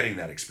plan for getting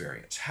that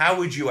experience? How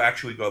would you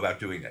actually go about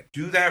doing that?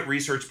 Do that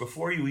research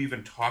before you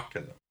even talk to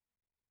them.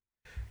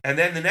 And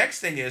then the next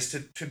thing is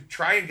to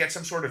try and get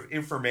some sort of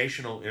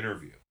informational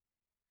interview,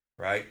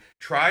 right?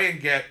 Try and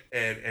get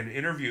an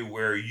interview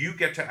where you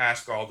get to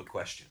ask all the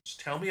questions.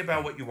 Tell me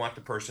about what you want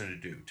the person to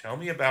do. Tell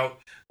me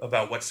about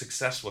what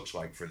success looks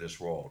like for this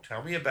role.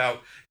 Tell me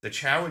about the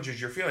challenges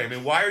you're feeling. I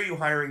mean, why are you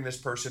hiring this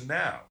person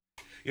now?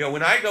 You know,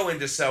 when I go in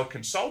to sell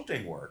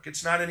consulting work,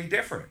 it's not any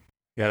different.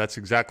 Yeah, that's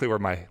exactly where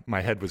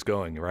my head was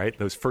going, right?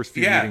 Those first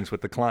few meetings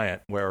with the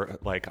client where,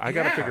 like, I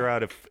got to figure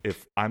out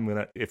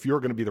if you're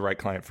going to be the right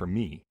client for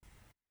me.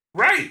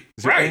 Right.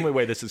 It's the only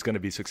way this is going to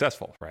be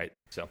successful, right?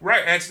 So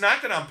right. And it's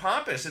not that I'm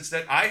pompous. It's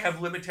that I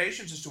have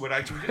limitations as to what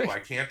I can do. I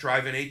can't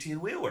drive an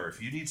 18-wheeler.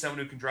 If you need someone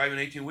who can drive an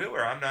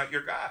 18-wheeler, I'm not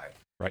your guy.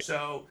 Right.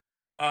 So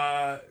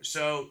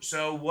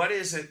what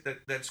is it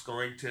that's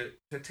going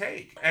to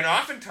take? And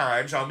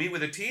oftentimes I'll meet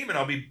with a team and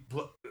I'll be,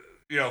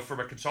 you know, from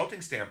a consulting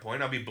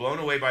standpoint, I'll be blown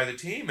away by the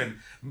team. And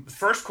the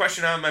first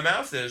question out of my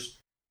mouth is,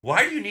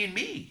 why do you need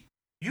me?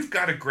 You've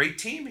got a great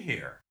team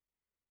here.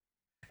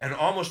 And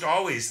almost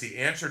always the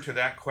answer to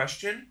that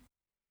question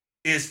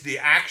is the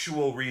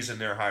actual reason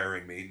they're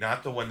hiring me,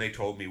 not the one they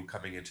told me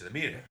coming into the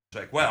meeting. It's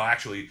like, well,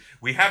 actually,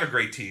 we have a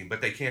great team, but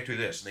they can't do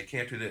this, and they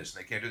can't do this,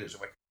 and they can't do this. I'm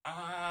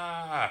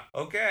like,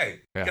 okay.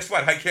 Yeah. Guess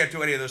what? I can't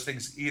do any of those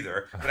things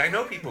either, but I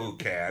know people who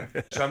can,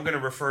 so I'm going to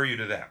refer you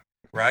to them,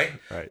 right?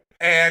 Right.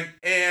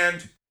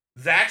 And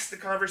that's the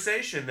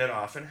conversation that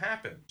often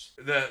happens.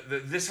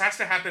 This has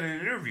to happen in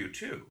an interview,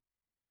 too.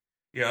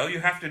 You know, you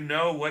have to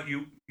know what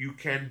you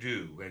can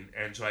do, and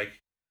it's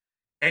like,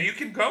 and you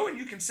can go and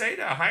you can say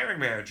to a hiring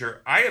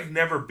manager, I have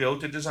never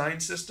built a design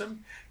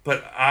system,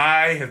 but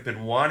I have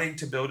been wanting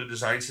to build a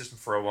design system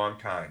for a long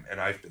time.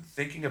 And I've been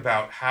thinking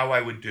about how I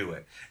would do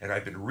it. And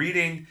I've been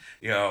reading,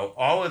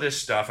 all of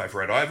this stuff. I've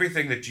read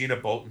everything that Gina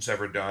Bolton's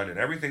ever done and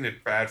everything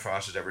that Brad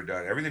Foss has ever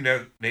done, everything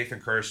that Nathan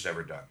Curtis has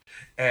ever done.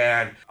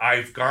 And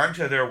I've gone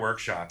to their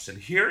workshops. And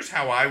here's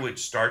how I would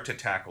start to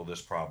tackle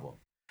this problem.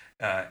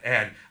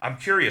 And I'm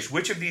curious,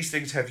 which of these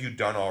things have you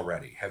done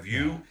already? Have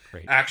you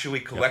actually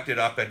collected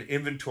up an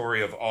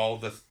inventory of all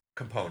the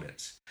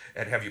components?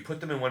 And have you put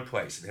them in one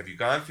place? And have you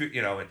gone through,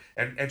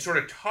 and sort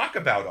of talk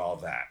about all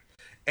that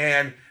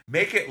and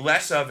make it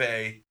less of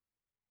a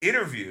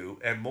interview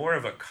and more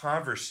of a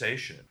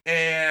conversation?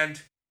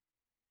 And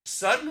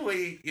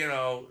suddenly,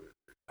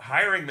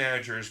 hiring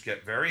managers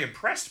get very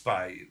impressed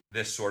by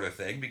this sort of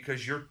thing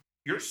because you're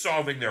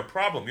solving their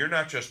problem. You're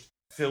not just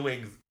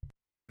filling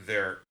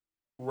their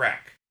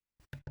wreck.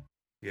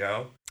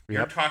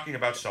 You're talking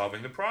about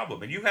solving the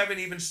problem, and you haven't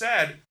even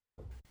said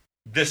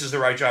this is the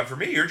right job for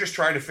me. You're just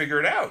trying to figure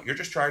it out. You're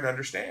just trying to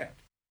understand.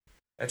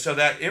 And so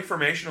that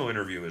informational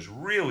interview is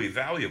really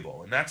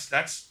valuable, and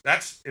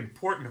that's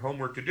important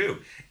homework to do.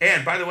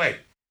 And by the way,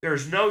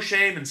 there's no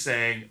shame in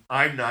saying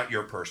I'm not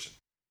your person.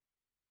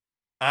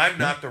 I'm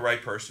not the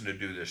right person to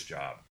do this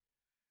job,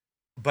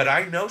 but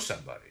I know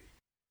somebody.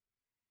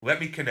 Let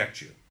me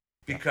connect you,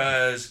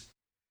 because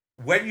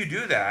when you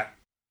do that,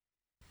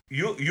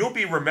 you'll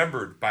be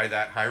remembered by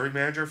that hiring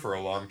manager for a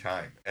long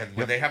time. And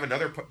when they have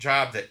another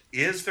job that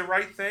is the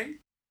right thing,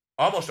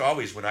 almost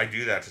always when I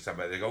do that to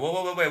somebody, they go,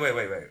 whoa, wait.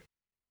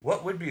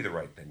 What would be the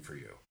right thing for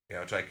you?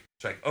 It's like,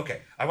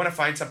 okay, I want to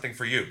find something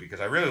for you because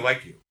I really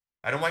like you.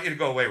 I don't want you to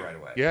go away right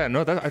away. Yeah,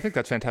 no, I think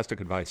that's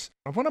fantastic advice.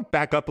 I want to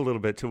back up a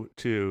little bit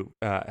to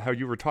how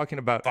you were talking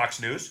about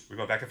Fox News. We're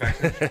going back to Fox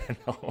News.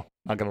 No, I'm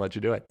not going to let you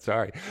do it.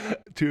 Sorry.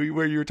 To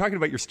where you were talking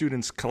about your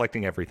students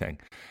collecting everything,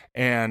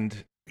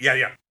 and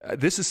yeah.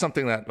 This is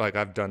something that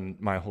I've done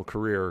my whole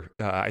career.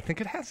 I think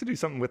it has to do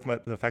something with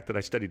the fact that I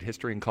studied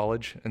history in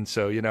college, and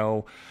so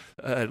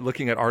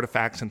looking at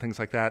artifacts and things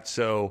like that.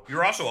 So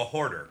you're also a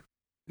hoarder.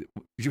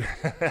 You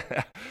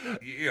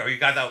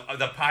got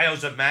the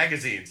piles of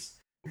magazines.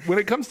 When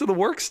it comes to the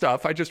work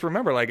stuff, I just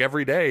remember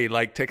every day,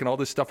 taking all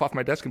this stuff off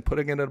my desk and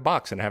putting it in a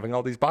box and having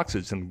all these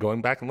boxes and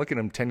going back and looking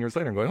at them 10 years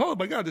later and going, oh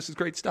my God, this is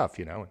great stuff,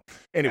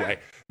 Anyway,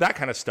 that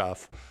kind of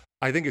stuff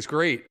I think is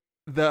great.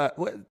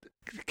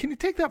 Can you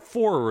take that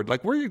forward?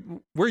 Where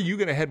are you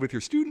going to head with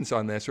your students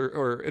on this,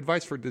 or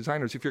advice for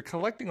designers? If you're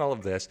collecting all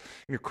of this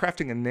and you're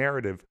crafting a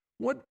narrative,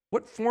 what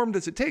form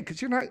does it take?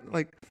 Because you're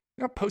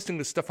not posting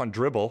this stuff on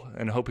Dribbble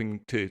and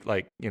hoping to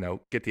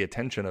get the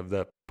attention of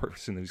the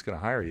person who's going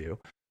to hire you.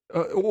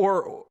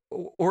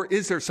 Or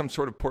is there some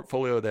sort of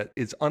portfolio that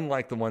is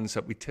unlike the ones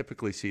that we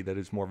typically see that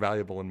is more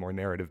valuable and more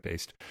narrative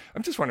based?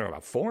 I'm just wondering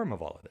about form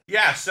of all of it.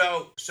 Yeah,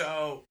 so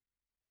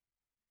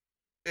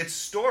it's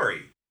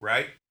story,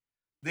 right?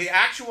 The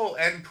actual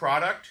end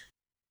product.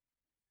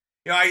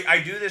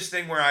 I do this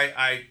thing where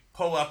I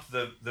pull up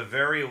the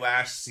very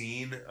last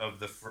scene of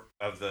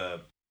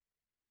the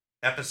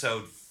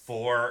episode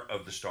 4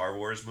 of the Star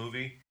Wars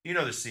movie.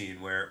 The scene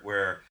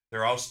where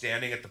they're all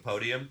standing at the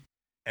podium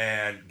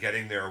and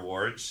getting their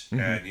awards,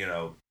 and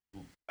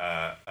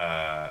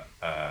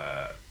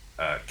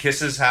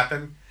kisses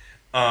happen.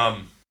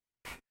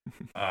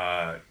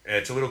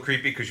 It's a little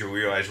creepy because you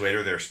realize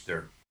later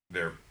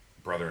they're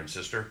brother and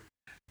sister.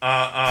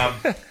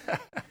 I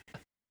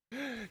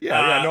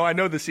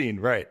know the scene,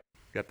 right?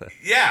 Got the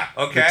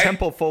okay. The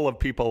temple full of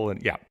people,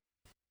 and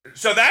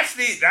So that's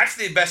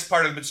the best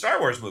part of the Star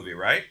Wars movie,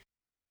 right?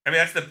 I mean,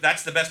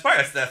 that's the best part.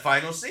 That's that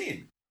final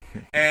scene,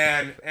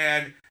 and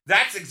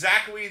that's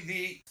exactly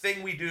the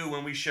thing we do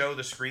when we show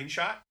the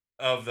screenshot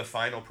of the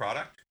final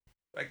product.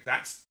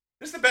 This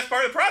is the best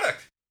part of the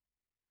product,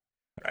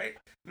 right?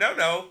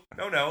 No.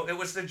 It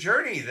was the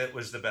journey that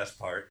was the best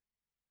part.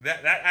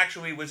 That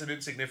actually was an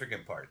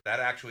insignificant part. That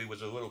actually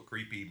was a little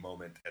creepy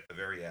moment at the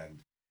very end,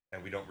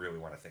 and we don't really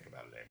want to think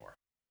about it anymore.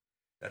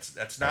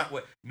 That's not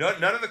what.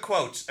 None of the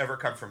quotes ever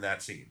come from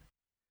that scene,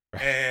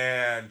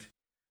 and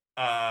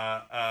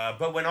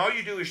but when all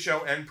you do is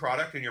show end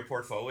product in your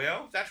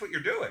portfolio, that's what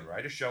you're doing,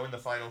 right? Is showing the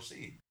final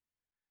scene.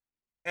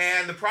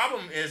 And the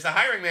problem is the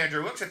hiring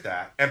manager looks at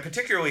that, and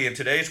particularly in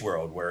today's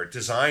world where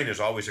design is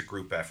always a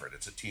group effort,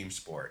 it's a team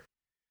sport.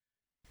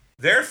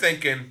 They're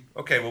thinking,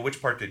 okay, well,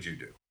 which part did you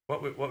do?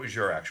 What was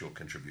your actual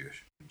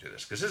contribution to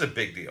this? Because this is a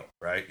big deal,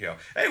 right?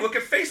 Hey, look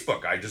at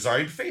Facebook. I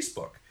designed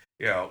Facebook.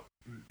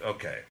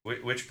 Okay,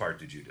 which part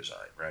did you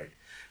design, right?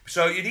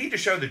 So you need to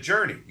show the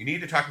journey. You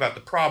need to talk about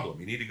the problem.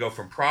 You need to go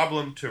from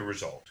problem to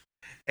result.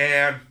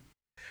 And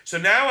so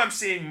now I'm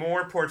seeing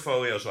more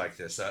portfolios like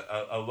this.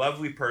 A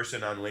lovely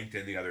person on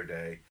LinkedIn the other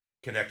day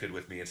connected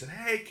with me and said,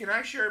 "Hey, can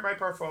I share my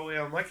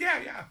portfolio?" I'm like,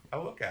 "Yeah,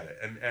 I'll look at it."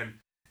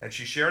 And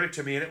she shared it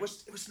to me, and it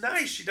was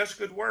nice. She does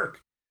good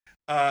work.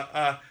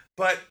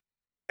 But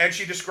and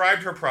she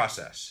described her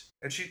process,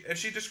 and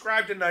she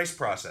described a nice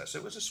process.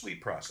 It was a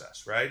sweet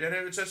process, right? And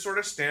it was a sort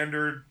of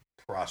standard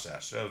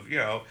process of,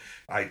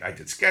 I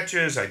did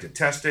sketches, I did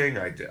testing,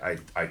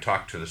 I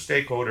talked to the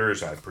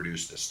stakeholders, I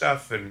produced this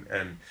stuff,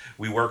 and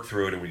we worked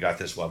through it, and we got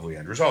this lovely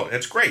end result.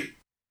 It's great,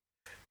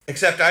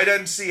 except I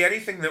didn't see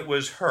anything that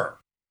was her,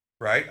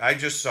 right? I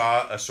just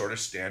saw a sort of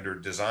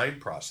standard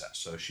design process.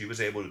 So she was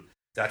able to,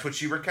 that's what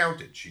she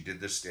recounted. She did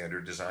this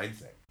standard design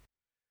thing.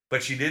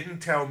 But she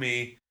didn't tell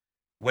me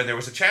when there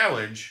was a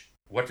challenge,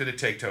 what did it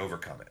take to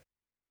overcome it?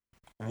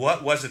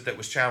 What was it that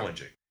was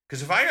challenging?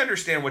 Because if I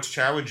understand what's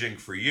challenging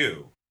for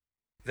you,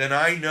 then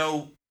I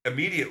know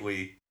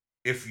immediately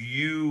if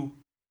you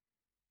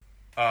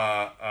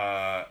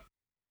are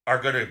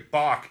going to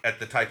balk at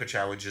the type of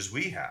challenges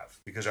we have.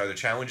 Because are the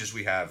challenges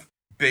we have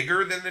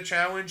bigger than the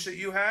challenge that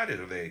you had?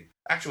 Or are they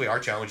actually, our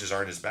challenges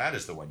aren't as bad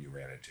as the one you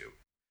ran into?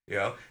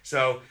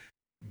 So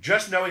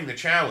just knowing the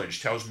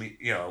challenge tells me,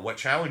 what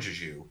challenges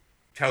you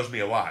tells me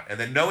a lot. And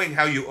then knowing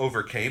how you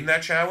overcame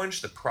that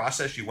challenge, the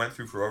process you went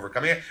through for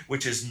overcoming it,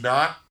 which is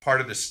not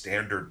part of the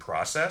standard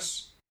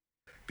process,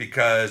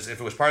 because if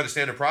it was part of the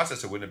standard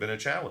process, it wouldn't have been a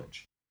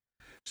challenge.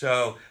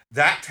 So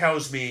that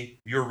tells me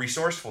your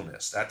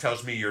resourcefulness. That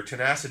tells me your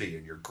tenacity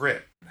and your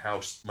grit, and how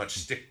much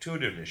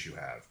stick-to-itiveness you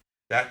have.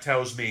 That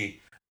tells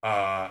me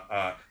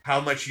how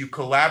much you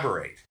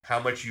collaborate, how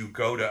much you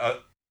go to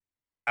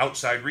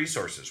outside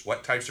resources,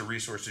 what types of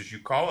resources you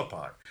call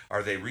upon.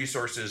 Are they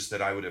resources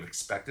that I would have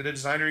expected a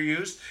designer to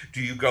use?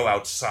 Do you go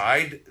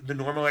outside the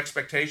normal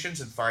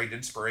expectations and find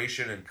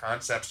inspiration and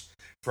concepts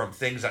from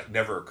things that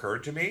never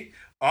occurred to me?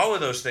 All of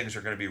those things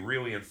are going to be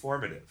really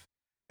informative.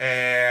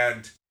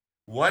 And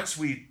once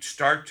we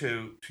start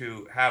to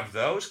have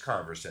those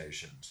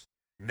conversations,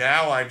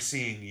 now I'm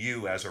seeing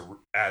you as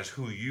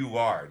who you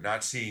are,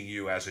 not seeing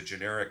you as a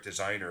generic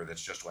designer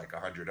that's just like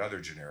 100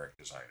 other generic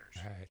designers.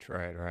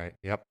 Right.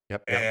 Yep.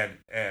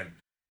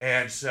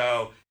 And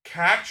so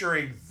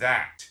capturing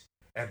that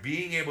and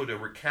being able to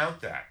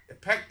recount that,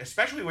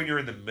 especially when you're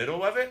in the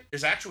middle of it,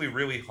 is actually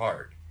really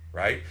hard,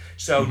 right?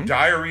 So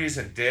diaries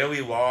and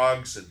daily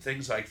logs and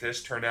things like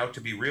this turn out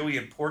to be really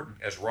important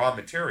as raw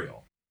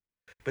material.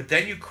 But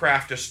then you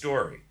craft a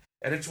story.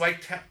 And it's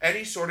like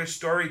any sort of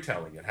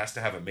storytelling. It has to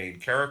have a main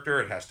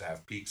character. It has to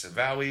have peaks and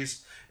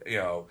valleys,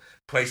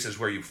 places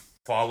where you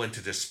fall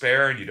into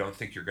despair and you don't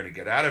think you're going to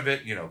get out of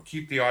it.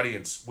 Keep the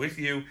audience with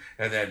you.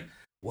 And then,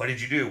 what did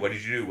you do? What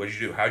did you do? What did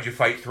you do? How did you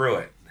fight through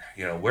it?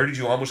 Where did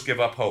you almost give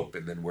up hope?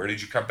 And then where did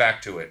you come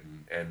back to it?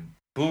 And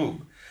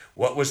boom,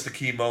 what was the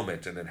key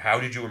moment? And then how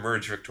did you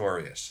emerge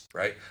victorious,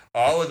 right?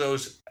 All of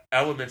those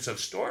elements of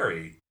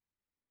story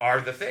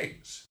are the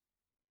things.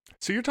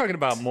 So you're talking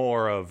about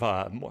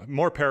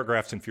more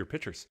paragraphs and fewer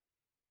pictures.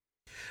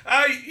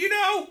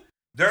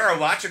 There are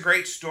lots of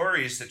great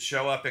stories that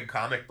show up in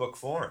comic book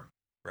form,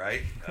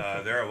 right?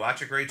 There are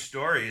lots of great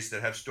stories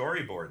that have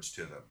storyboards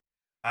to them.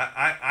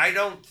 I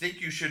don't think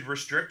you should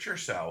restrict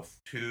yourself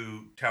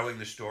to telling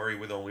the story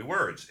with only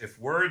words. If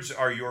words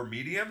are your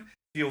medium,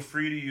 feel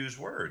free to use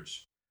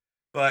words.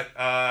 But,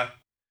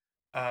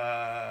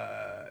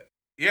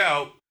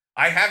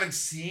 I haven't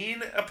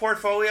seen a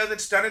portfolio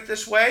that's done it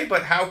this way,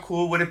 but how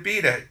cool would it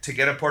be to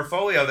get a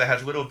portfolio that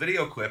has little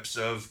video clips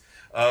of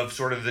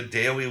sort of the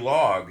daily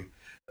log,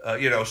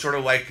 sort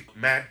of like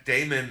Matt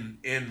Damon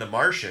in The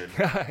Martian.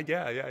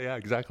 Yeah,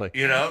 exactly.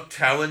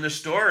 Telling the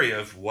story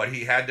of what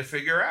he had to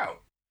figure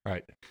out.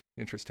 Right.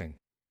 Interesting.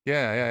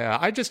 Yeah.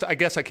 I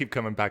guess I keep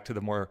coming back to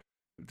the more,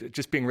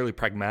 just being really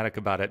pragmatic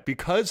about it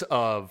because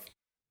of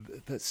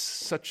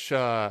such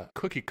a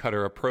cookie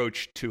cutter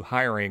approach to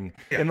hiring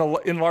in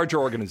larger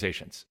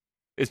organizations.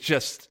 It's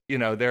just,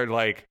 they're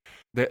like,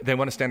 they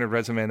want a standard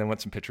resume and they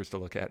want some pictures to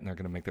look at, and they're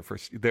going to make their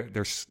first,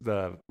 there's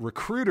the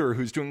recruiter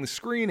who's doing the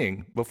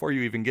screening before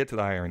you even get to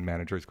the hiring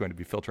manager is going to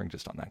be filtering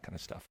just on that kind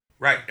of stuff.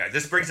 Right.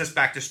 This brings us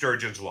back to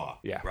Sturgeon's Law.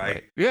 Yeah.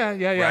 Right. Yeah.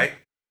 Right.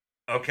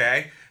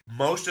 Okay.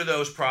 Most of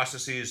those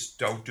processes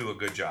don't do a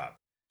good job.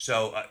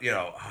 So,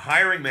 a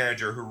hiring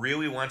manager who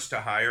really wants to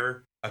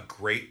hire a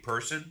great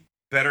person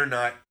better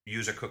not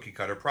use a cookie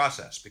cutter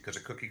process, because a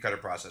cookie cutter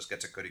process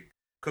gets a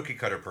cookie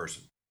cutter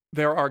person.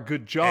 There are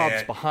good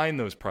jobs behind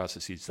those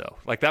processes, though.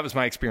 Like, that was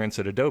my experience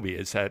at Adobe,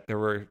 is that there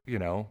were,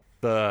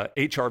 the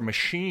HR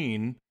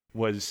machine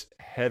was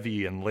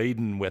heavy and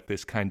laden with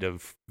this kind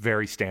of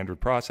very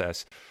standard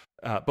process.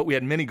 But we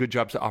had many good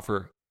jobs to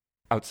offer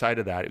outside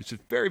of that. It was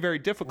just very, very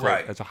difficult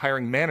as a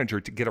hiring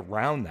manager to get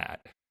around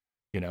that,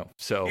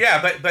 so.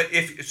 Yeah, but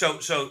if,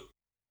 so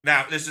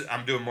now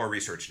I'm doing more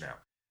research now.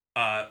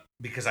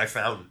 Because I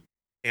found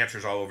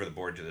answers all over the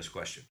board to this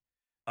question.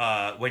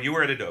 When you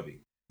were at Adobe,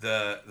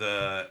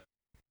 the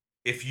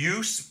if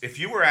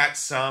you were at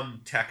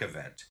some tech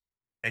event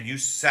and you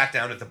sat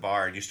down at the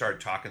bar and you started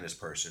talking to this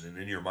person, and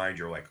in your mind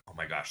you're like, oh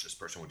my gosh, this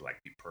person would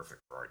like be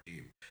perfect for our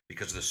team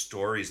because of the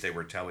stories they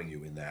were telling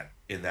you in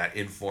that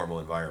informal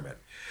environment.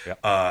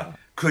 Yeah.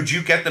 Could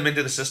you get them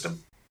into the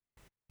system?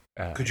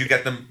 Could you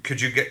get them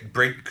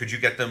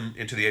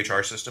into the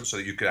HR system so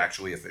that you could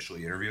actually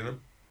officially interview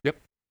them? Yep.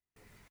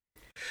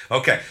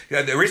 Okay.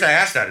 The reason I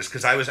asked that is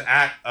because I was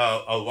at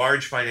a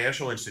large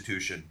financial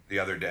institution the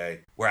other day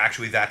where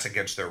actually that's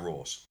against their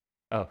rules.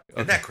 Oh, okay.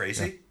 Isn't that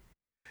crazy? Yeah.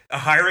 A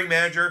hiring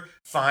manager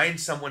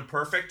finds someone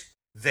perfect.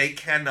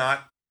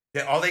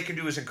 All they can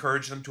do is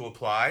encourage them to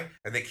apply,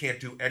 and they can't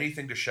do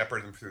anything to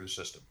shepherd them through the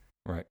system.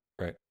 Right.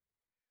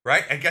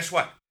 Right? And guess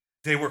what?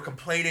 They were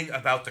complaining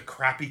about the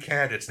crappy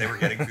candidates they were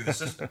getting through the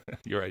system.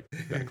 You're right.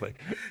 Exactly.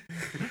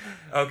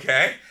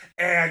 Okay.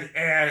 And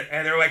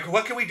they're like,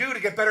 what can we do to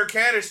get better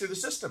candidates through the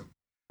system?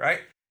 Right?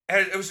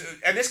 And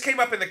this came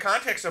up in the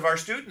context of our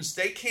students.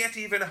 They can't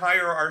even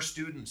hire our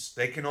students.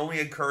 They can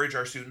only encourage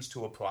our students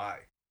to apply.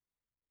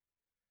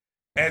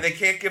 And they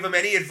can't give them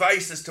any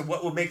advice as to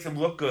what will make them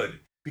look good,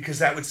 because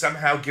that would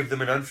somehow give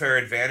them an unfair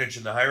advantage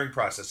in the hiring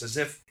process, as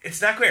if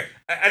it's not clear.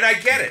 And I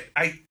get it.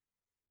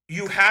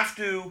 You have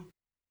to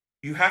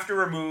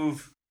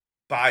remove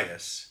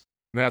bias.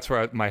 That's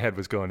where my head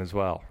was going as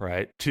well,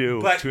 right?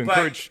 To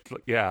encourage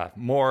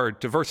more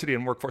diversity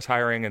in workforce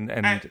hiring and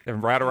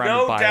right around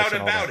no bias. doubt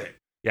and all about that. it.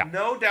 Yeah.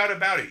 No doubt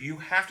about it. You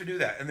have to do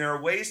that. And there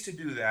are ways to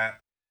do that.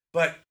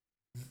 But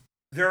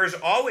there is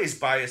always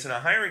bias in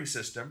a hiring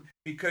system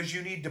because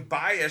you need to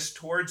bias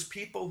towards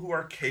people who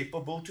are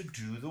capable to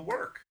do the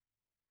work.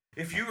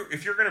 If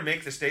you're going to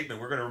make the statement,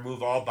 we're going to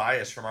remove all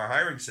bias from our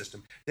hiring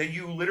system, then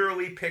you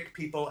literally pick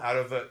people out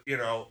of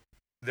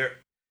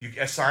you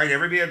assign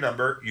everybody a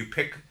number, you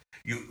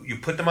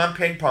put them on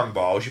ping pong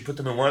balls, you put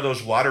them in one of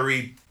those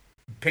lottery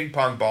ping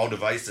pong ball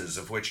devices,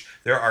 of which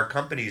there are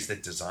companies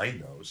that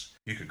design those.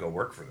 You could go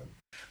work for them.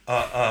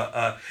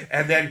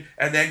 And then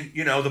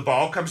the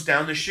ball comes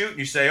down the chute and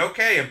you say,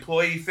 okay,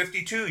 employee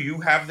 52,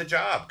 you have the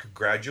job.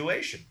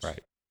 Congratulations. Right.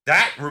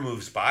 That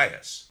removes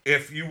bias.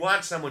 If you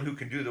want someone who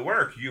can do the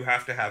work, you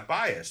have to have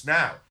bias.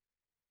 Now,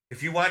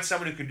 if you want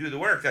someone who can do the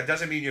work, that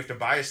doesn't mean you have to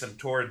bias them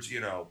towards,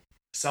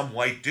 some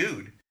white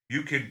dude.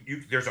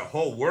 There's a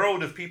whole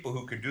world of people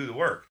who can do the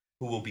work,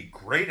 who will be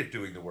great at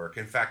doing the work.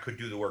 In fact, could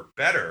do the work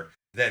better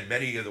than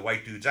many of the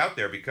white dudes out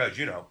there because,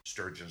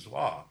 Sturgeon's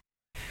Law.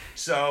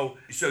 So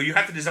you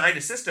have to design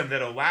a system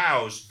that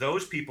allows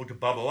those people to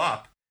bubble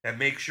up and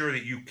make sure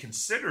that you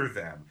consider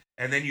them,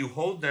 and then you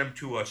hold them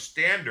to a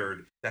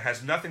standard that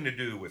has nothing to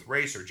do with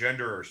race or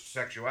gender or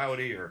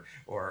sexuality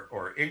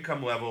or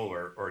income level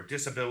or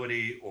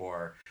disability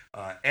or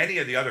any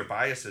of the other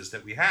biases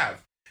that we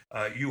have.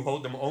 You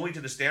hold them only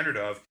to the standard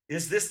of,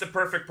 is this the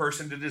perfect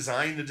person to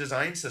design the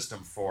design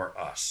system for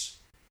us?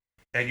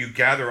 And you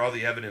gather all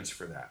the evidence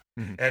for that.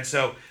 Mm-hmm. And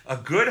so a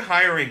good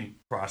hiring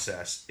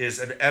process is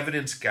an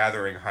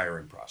evidence-gathering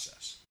hiring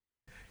process.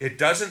 It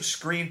doesn't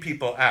screen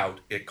people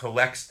out. It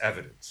collects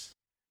evidence.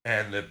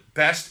 And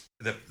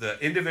the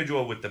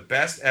individual with the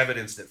best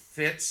evidence that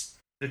fits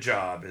the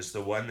job is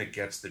the one that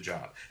gets the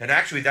job. And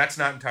actually, that's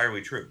not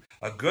entirely true.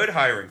 A good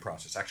hiring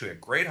process, actually a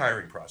great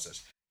hiring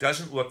process,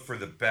 doesn't look for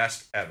the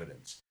best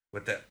evidence.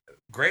 What the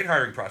great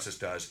hiring process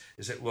does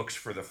is it looks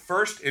for the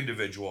first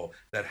individual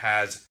that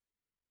has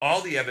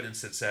all the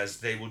evidence that says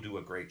they will do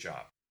a great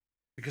job.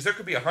 Because there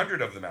could be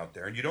 100 of them out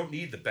there, and you don't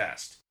need the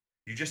best.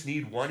 You just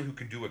need one who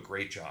can do a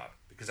great job,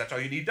 because that's all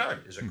you need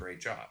done is a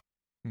great job.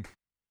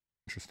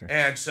 Interesting.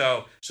 And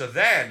so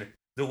then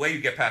the way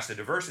you get past the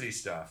diversity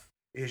stuff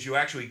is you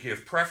actually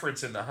give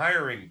preference in the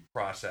hiring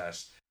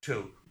process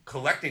to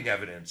collecting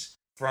evidence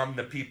from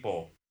the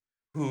people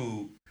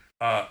who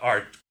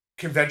are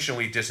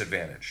conventionally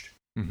disadvantaged.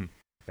 Mm-hmm.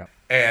 Yeah.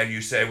 And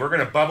you say, we're going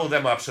to bubble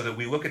them up so that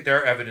we look at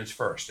their evidence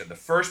first. And the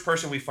first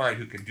person we find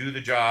who can do the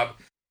job,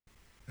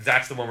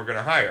 that's the one we're going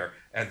to hire.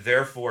 And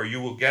therefore,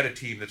 you will get a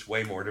team that's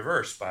way more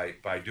diverse by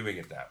doing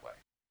it that way.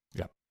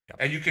 Yeah.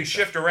 And you can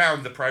shift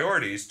around the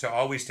priorities to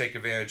always take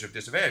advantage of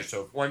disadvantage.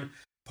 So if one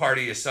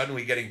party is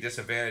suddenly getting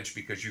disadvantaged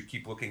because you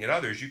keep looking at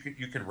others, you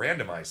can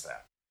randomize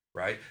that,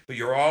 right? But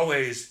you're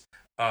always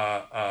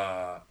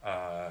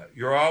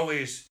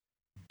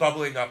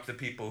bubbling up the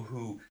people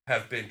who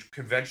have been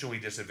conventionally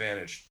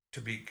disadvantaged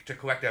to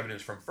collect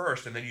evidence from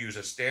first, and then use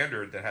a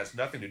standard that has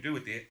nothing to do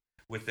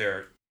with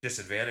their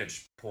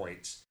disadvantage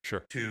points.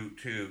 Sure.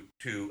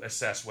 To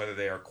assess whether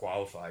they are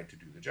qualified to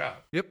do the job.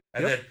 Yep.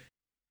 And yep. then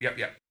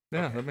yeah.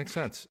 Yeah, okay. That makes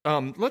sense.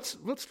 Let's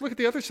look at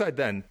the other side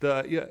then.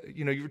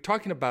 You were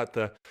talking about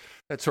that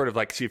sort of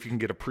like see if you can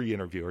get a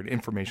pre-interview or an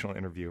informational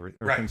interview or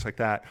right. things like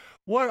that.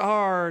 What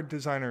are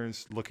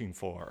designers looking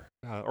for,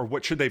 or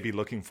what should they be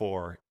looking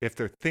for if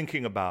they're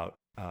thinking about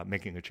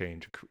making a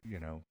change?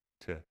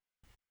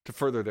 To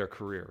further their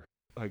career.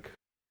 Like,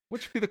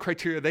 what should be the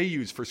criteria they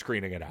use for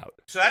screening it out?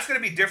 So that's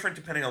going to be different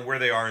depending on where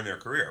they are in their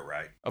career,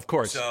 right? Of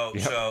course.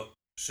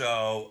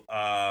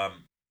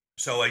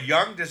 So a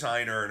young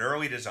designer, an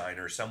early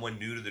designer, someone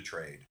new to the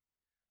trade,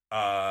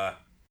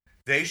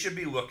 they should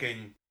be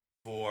looking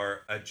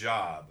for a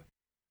job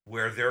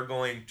where they're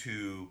going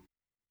to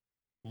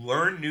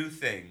learn new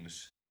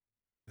things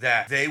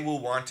that they will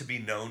want to be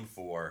known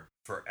for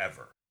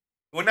forever.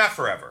 Well, not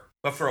forever,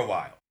 but for a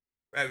while.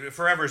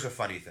 Forever is a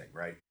funny thing,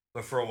 right?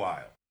 But for a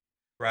while,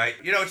 right?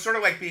 You know, it's sort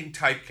of like being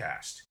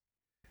typecast.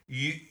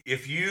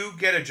 If you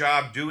get a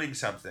job doing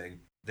something,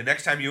 the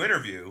next time you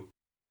interview,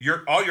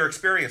 all your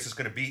experience is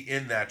going to be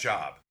in that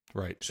job.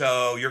 Right.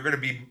 So you're going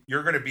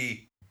to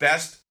be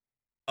best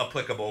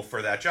applicable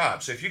for that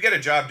job. So if you get a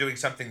job doing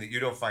something that you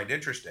don't find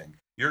interesting,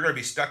 you're going to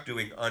be stuck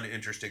doing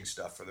uninteresting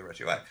stuff for the rest of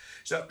your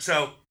life.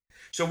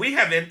 So we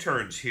have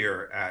interns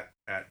here at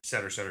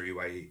Center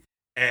UIE,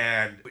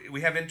 and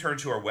we have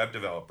interns who are web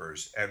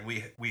developers, and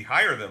we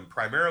hire them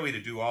primarily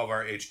to do all of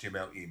our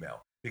HTML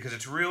email, because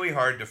it's really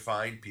hard to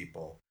find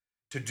people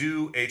to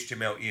do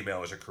HTML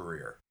email as a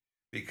career,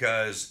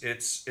 because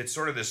it's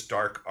sort of this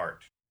dark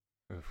art,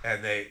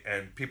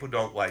 and people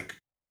don't like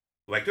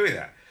doing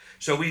that.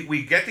 So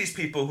we get these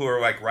people who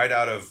are like right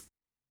out of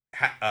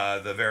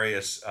the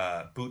various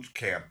boot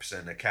camps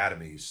and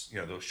academies, you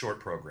know, those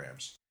short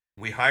programs.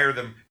 We hire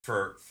them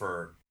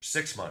for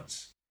 6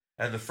 months,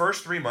 and the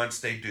first 3 months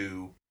they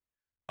do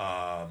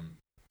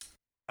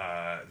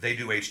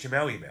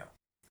HTML email,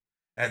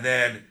 and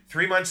then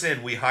 3 months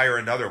in we hire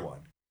another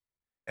one,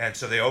 and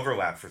so they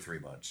overlap for 3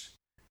 months.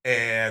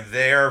 And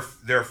their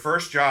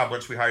first job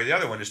once we hire the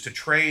other one is to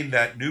train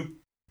that new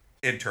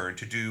intern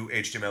to do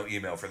HTML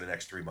email for the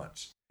next 3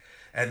 months.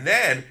 And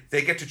then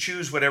they get to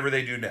choose whatever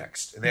they do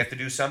next, and they have to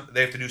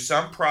do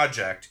some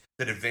project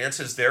that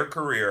advances their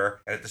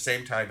career and at the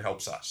same time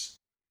helps us.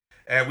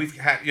 And we've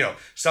had, you know,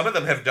 some of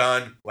them have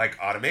done like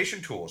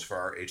automation tools for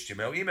our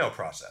HTML email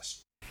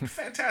process.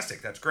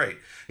 Fantastic, that's great.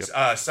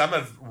 Yep. Some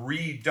have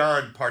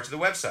redone parts of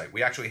the website.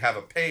 We actually have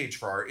a page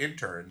for our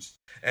interns,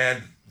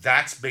 and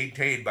that's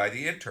maintained by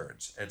the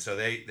interns. And so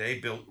they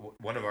built,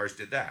 one of ours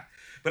did that.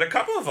 But a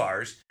couple of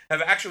ours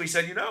have actually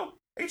said, you know,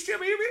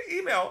 HTML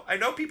email, I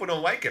know people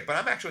don't like it, but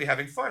I'm actually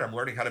having fun. I'm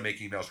learning how to make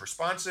emails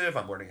responsive.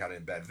 I'm learning how to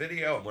embed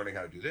video. I'm learning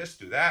how to do this,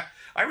 do that.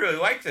 I really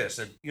like this.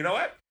 And you know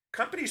what?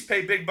 Companies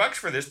pay big bucks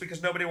for this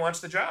because nobody wants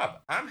the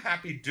job. I'm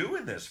happy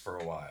doing this for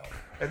a while.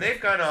 And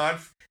they've gone on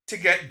to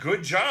get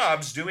good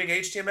jobs doing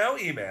HTML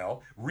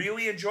email,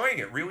 really enjoying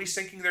it, really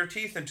sinking their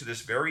teeth into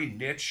this very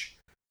niche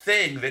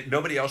thing that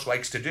nobody else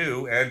likes to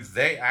do, and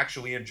they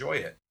actually enjoy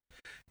it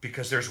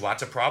because there's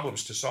lots of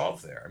problems to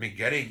solve there. I mean,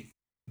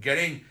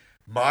 getting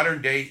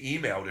modern day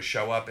email to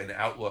show up in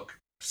Outlook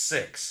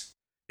 6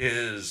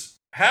 is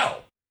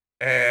hell.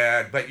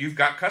 But you've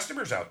got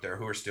customers out there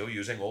who are still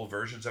using old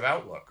versions of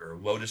Outlook or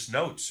Lotus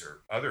Notes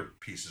or other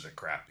pieces of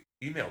crap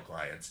email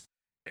clients,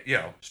 you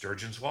know,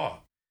 Sturgeon's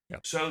Law.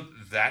 Yep. So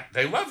that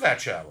they love that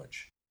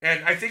challenge.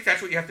 And I think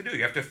that's what you have to do.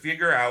 You have to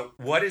figure out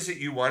what is it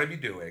you want to be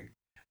doing.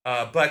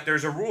 But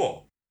there's a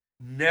rule.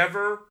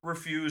 Never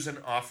refuse an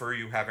offer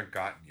you haven't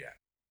gotten yet.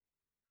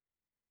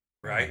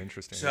 Right? Oh,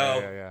 interesting.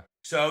 So,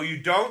 So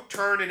you don't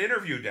turn an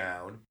interview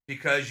down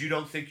because you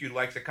don't think you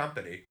like the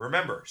company.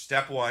 Remember,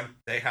 step one,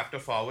 they have to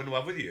fall in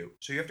love with you.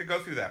 So you have to go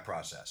through that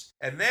process.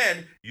 And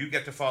then you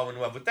get to fall in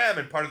love with them.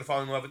 And part of the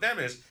falling in love with them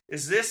is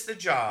this the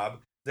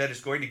job that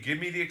is going to give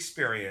me the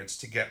experience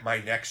to get my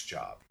next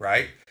job,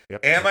 right?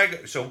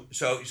 Yep. So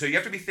you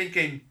have to be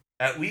thinking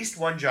at least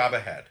one job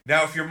ahead.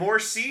 Now, if you're more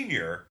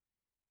senior,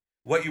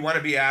 what you want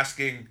to be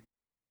asking,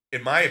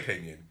 in my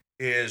opinion,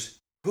 is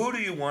who do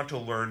you want to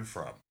learn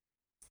from,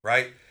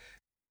 right?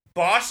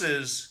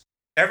 Bosses,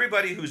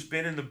 everybody who's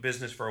been in the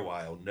business for a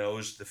while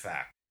knows the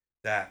fact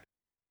that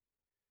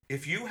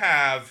if you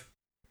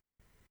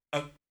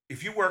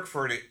work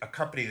for a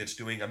company that's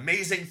doing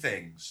amazing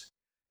things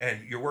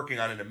and you're working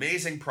on an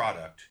amazing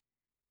product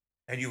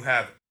and you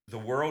have the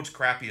world's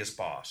crappiest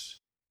boss,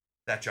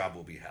 that job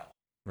will be hell.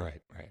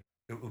 Right.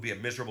 It will be a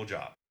miserable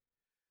job.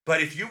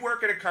 But if you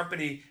work at a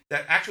company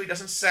that actually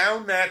doesn't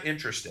sound that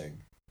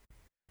interesting,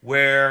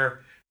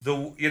 where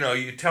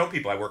you tell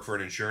people I work for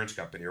an insurance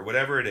company or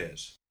whatever it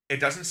is. It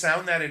doesn't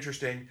sound that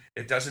interesting.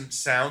 It doesn't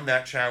sound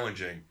that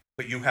challenging.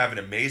 But you have an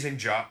amazing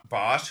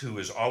boss who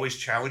is always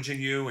challenging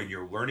you, and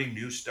you're learning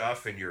new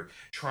stuff, and you're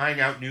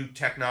trying out new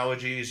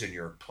technologies, and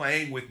you're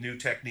playing with new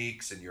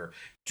techniques, and you're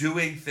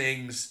doing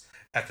things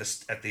at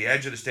the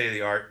edge of the state of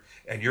the art,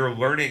 and you're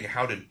learning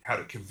how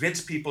to convince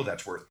people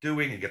that's worth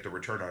doing and get the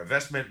return on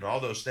investment and all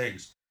those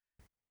things.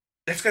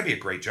 That's going to be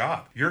a great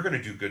job. You're going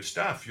to do good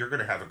stuff. You're going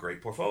to have a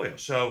great portfolio.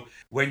 So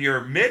when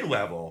you're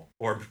mid-level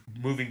or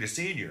moving to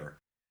senior,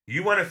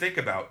 you want to think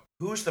about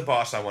who's the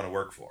boss I want to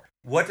work for.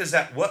 What's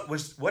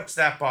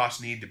that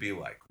boss need to be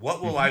like?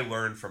 What will I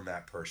learn from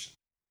that person?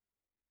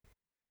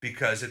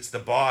 Because it's the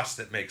boss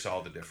that makes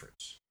all the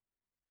difference.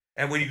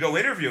 And when you go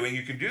interviewing,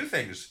 you can do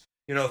things.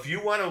 You know, if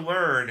you want to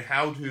learn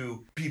how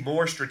to be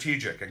more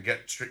strategic and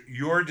get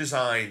your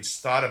designs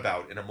thought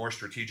about in a more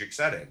strategic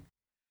setting,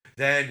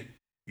 then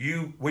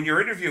when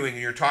you're interviewing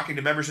and you're talking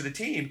to members of the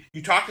team,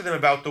 you talk to them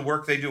about the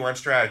work they do on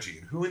strategy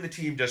and who in the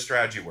team does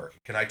strategy work.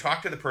 Can I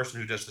talk to the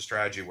person who does the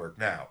strategy work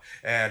now?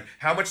 And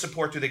how much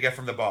support do they get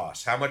from the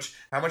boss? How much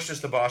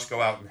does the boss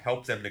go out and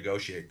help them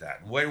negotiate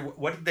that? And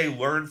what did they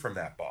learn from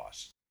that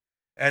boss?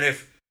 And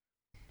if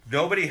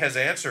nobody has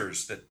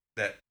answers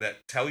that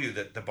tell you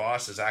that the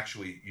boss is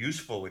actually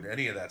useful in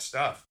any of that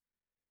stuff,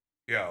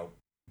 do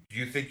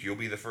you think you'll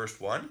be the first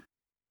one?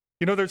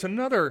 There's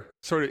another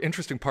sort of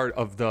interesting part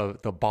of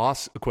the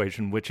boss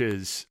equation, which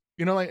is,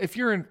 like if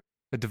you're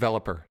a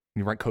developer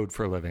and you write code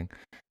for a living,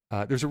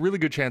 there's a really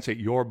good chance that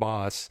your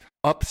boss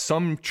up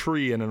some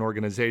tree in an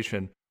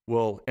organization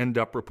will end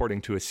up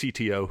reporting to a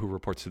CTO who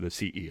reports to the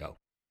CEO.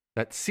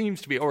 That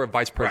seems to be, or a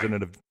vice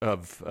president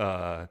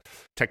of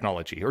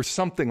technology or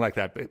something like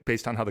that,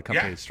 based on how the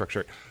company is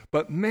structured.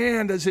 But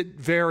man, does it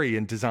vary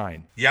in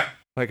design. Yeah.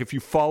 Like if you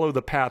follow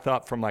the path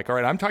up from like, all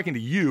right, I'm talking to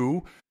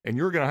you and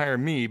you're going to hire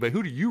me, but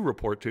who do you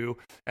report to?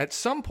 At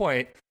some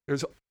point,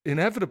 there's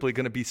inevitably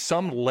going to be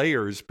some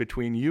layers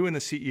between you and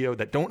the CEO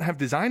that don't have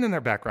design in their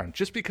background,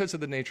 just because of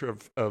the nature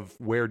of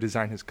where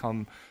design has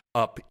come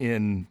up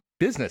in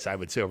business, I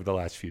would say, over the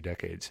last few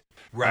decades.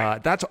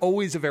 Right. That's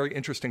always a very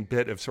interesting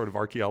bit of sort of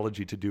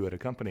archaeology to do at a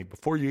company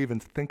before you even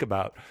think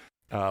about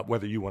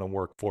whether you want to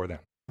work for them.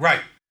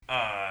 Right.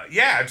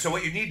 And so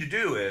what you need to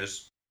do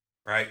is,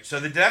 right, so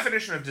the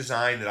definition of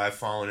design that I've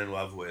fallen in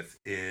love with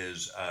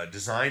is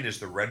design is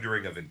the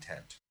rendering of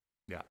intent.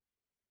 Yeah.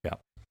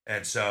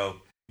 And so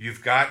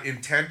you've got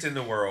intent in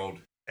the world,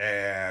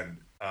 and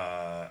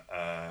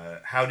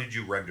how did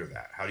you render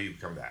that? How do you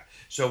become that?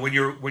 So when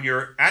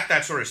you're at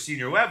that sort of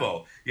senior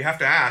level, you have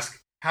to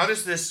ask, how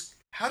does the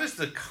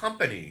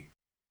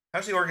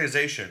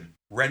organization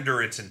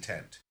render its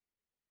intent?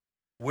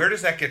 Where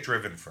does that get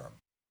driven from?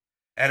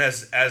 And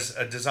as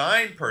a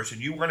design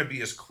person, you want to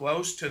be as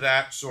close to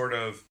that sort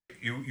of,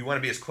 you want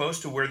to be as close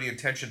to where the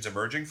intention's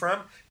emerging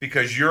from,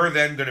 because you're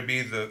then going to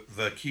be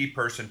the key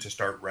person to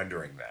start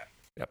rendering that.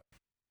 Yep.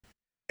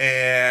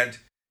 And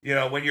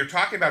when you're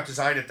talking about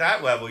design at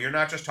that level, you're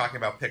not just talking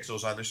about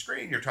pixels on the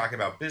screen. You're talking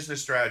about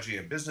business strategy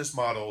and business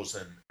models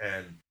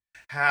and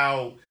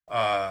how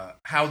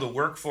the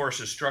workforce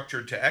is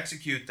structured to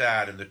execute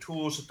that, and the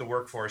tools that the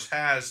workforce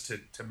has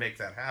to make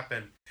that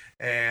happen,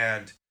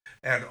 and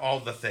all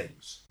the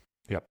things.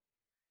 Yep.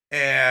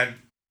 And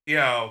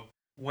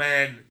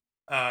when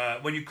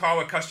you call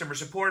a customer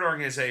support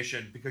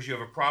organization because you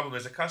have a problem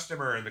as a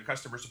customer, and the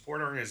customer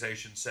support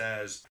organization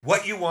says,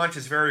 what you want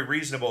is very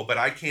reasonable, but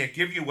I can't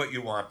give you what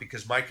you want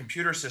because my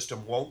computer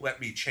system won't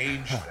let me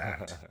change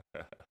that.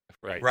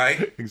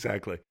 Right?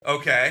 Exactly.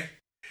 Okay.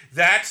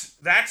 That's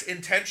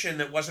intention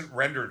that wasn't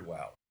rendered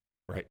well.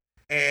 Right.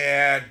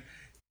 And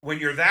when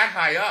you're that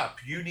high up,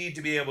 you need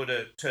to be able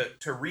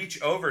to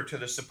reach over to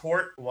the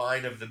support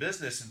line of the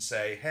business and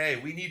say, hey,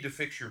 we need to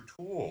fix your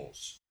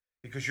tools,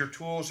 because your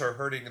tools are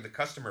hurting the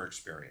customer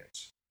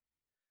experience.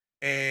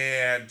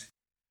 And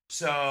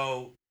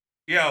so,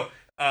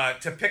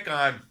 to pick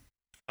on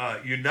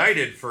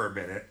United for a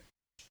minute,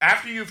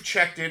 after you've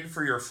checked in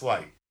for your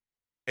flight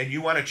and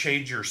you want to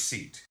change your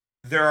seat,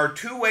 there are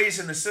two ways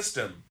in the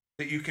system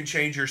that you can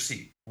change your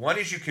seat. One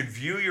is you can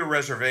view your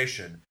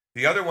reservation.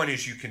 The other one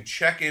is you can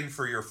check in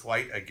for your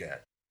flight again.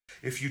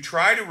 If you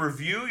try to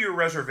review your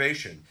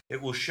reservation,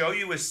 it will show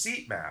you a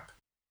seat map,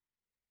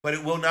 but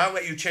it will not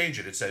let you change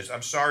it. It says,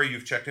 I'm sorry,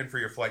 you've checked in for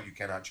your flight. You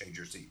cannot change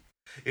your seat.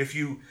 If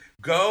you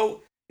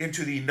go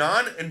into the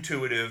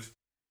non-intuitive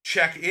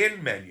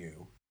check-in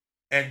menu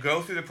and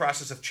go through the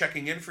process of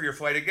checking in for your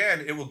flight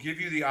again, it will give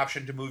you the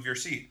option to move your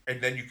seat,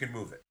 and then you can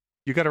move it.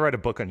 You got to write a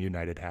book on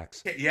United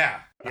hacks. Yeah.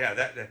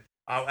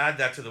 I'll add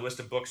that to the list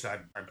of books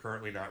I'm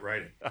currently not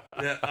writing.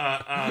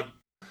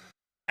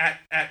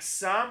 At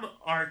some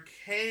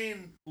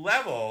arcane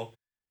level,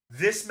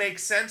 this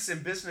makes sense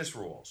in business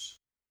rules.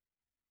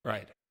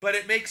 Right. But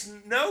it makes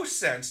no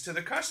sense to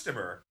the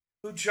customer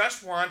who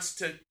just wants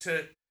to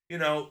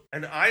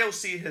an aisle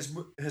seat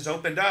has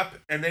opened up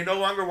and they no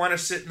longer want to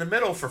sit in the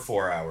middle for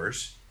 4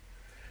 hours.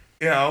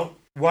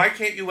 Why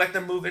can't you let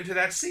them move into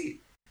that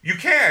seat? You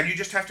can. You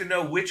just have to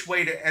know which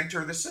way to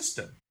enter the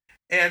system.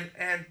 And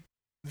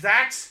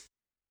that's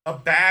a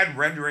bad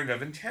rendering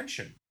of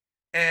intention.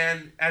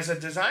 And as a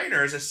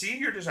designer, as a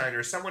senior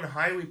designer, someone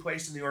highly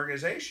placed in the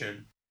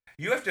organization,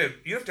 you have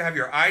to have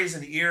your eyes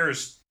and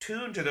ears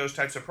tuned to those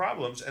types of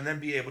problems and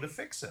then be able to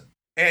fix them.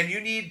 And you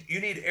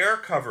need air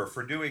cover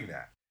for doing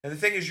that. And the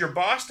thing is, your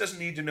boss doesn't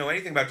need to know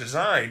anything about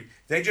design.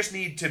 They just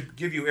need to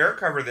give you air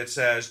cover that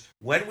says,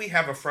 when we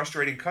have a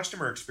frustrating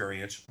customer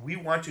experience, we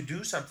want to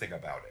do something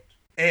about it.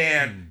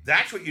 And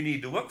that's what you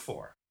need to look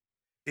for,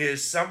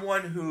 is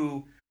someone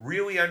who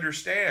really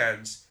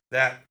understands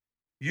that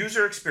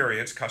user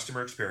experience,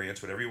 customer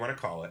experience, whatever you want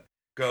to call it,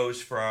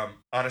 goes from,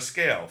 on a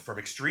scale, from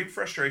extreme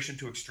frustration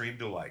to extreme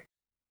delight.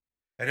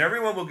 And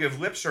everyone will give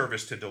lip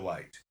service to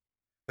delight.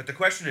 But the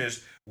question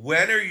is,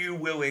 when are you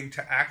willing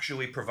to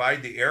actually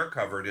provide the air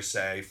cover to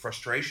say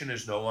frustration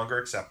is no longer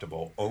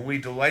acceptable, only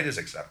delight is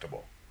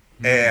acceptable?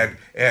 And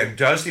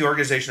does the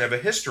organization have a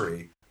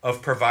history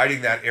of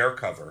providing that air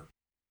cover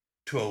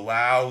to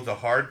allow the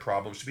hard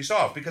problems to be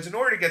solved. Because in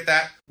order to get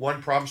that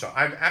one problem solved,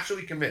 I'm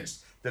absolutely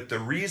convinced that the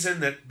reason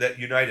that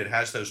United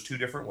has those two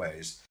different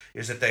ways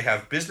is that they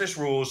have business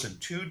rules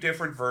and two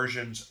different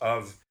versions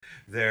of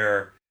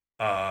their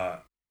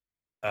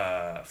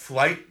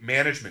flight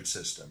management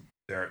system,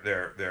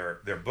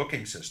 their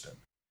booking system.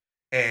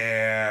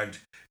 And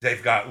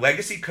they've got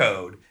legacy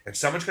code, and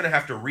someone's going to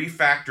have to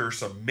refactor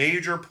some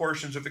major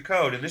portions of the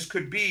code. And this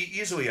could be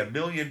easily $1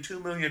 million,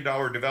 $2 million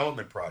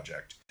development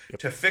project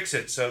to fix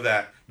it so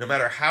that no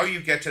matter how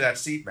you get to that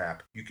seat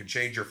map, you can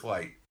change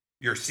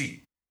your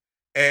seat.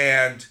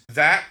 And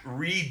that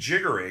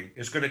rejiggering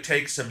is going to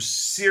take some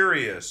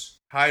serious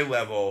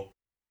high-level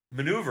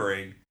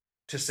maneuvering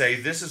to say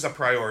this is a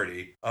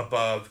priority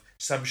above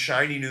some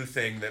shiny new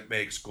thing that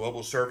makes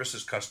global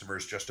services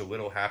customers just a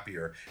little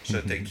happier so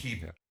that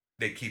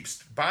they keep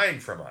buying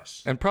from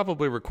us. And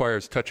probably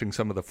requires touching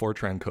some of the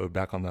Fortran code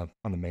back on the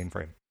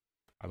mainframe,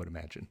 I would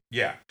imagine.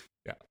 Yeah.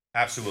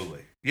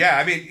 Absolutely. Yeah,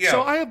 I mean,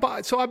 So I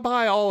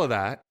buy all of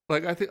that.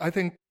 Like I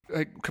think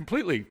I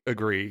completely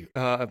agree.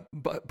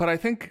 But I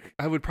think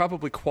I would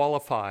probably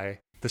qualify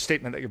the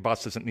statement that your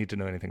boss doesn't need to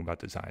know anything about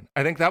design.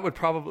 I think that would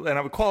probably, and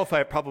I would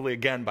qualify it probably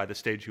again by the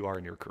stage you are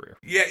in your career.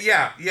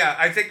 Yeah.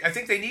 I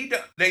think they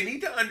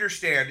need to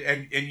understand,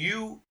 and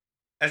you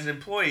as an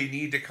employee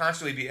need to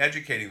constantly be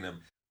educating them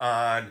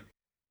on,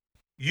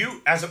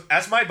 you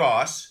as my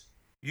boss,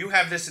 you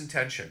have this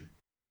intention,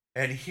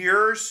 and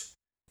here's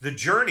the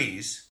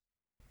journeys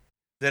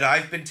that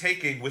I've been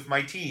taking with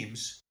my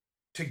teams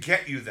to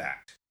get you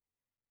that,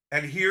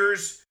 and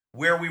here's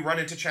where we run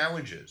into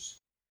challenges.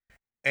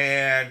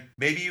 And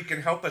maybe you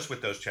can help us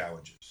with those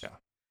challenges. Yeah.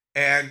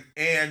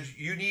 And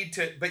you need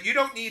to, but you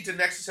don't need to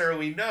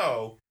necessarily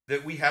know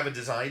that we have a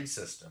design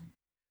system,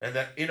 and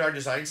that in our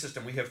design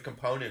system we have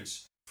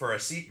components for a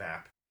seat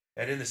map.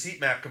 And in the seat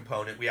map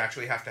component, we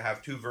actually have to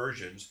have two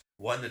versions: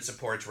 one that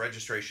supports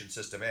registration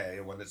system A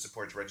and one that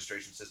supports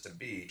registration system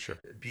B. Sure.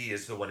 B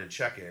is the one in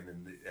check-in,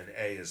 and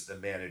A is the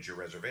manage your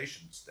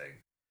reservations thing.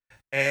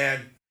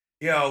 And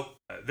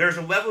there's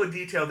a level of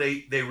detail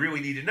they really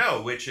need to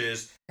know, which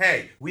is,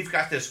 hey, we've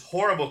got this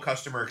horrible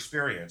customer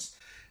experience.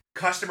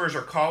 Customers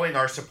are calling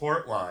our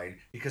support line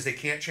because they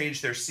can't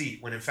change their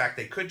seat, when in fact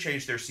they could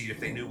change their seat if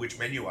they knew which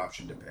menu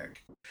option to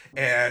pick.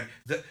 And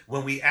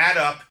when we add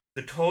up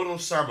the total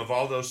sum of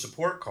all those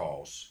support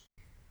calls,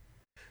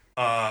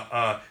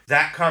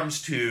 that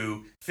comes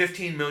to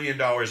 $15 million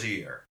a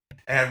year.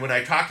 And when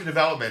I talked to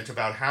development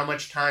about how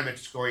much time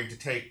it's going to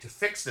take to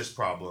fix this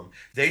problem,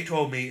 they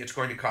told me it's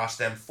going to cost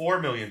them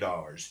 $4 million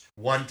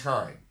one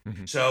time.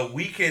 Mm-hmm. So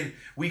we can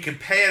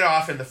pay it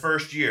off in the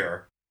first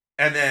year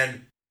and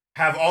then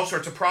have all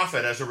sorts of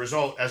profit as a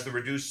result as the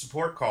reduced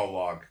support call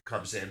log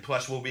comes in.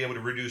 Plus, we'll be able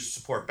to reduce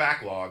support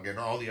backlog and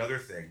all the other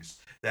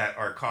things that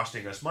are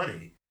costing us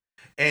money.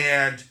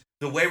 And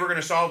the way we're going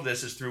to solve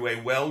this is through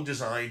a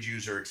well-designed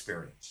user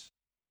experience.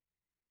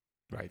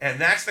 Right.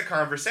 And that's the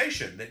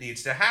conversation that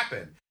needs to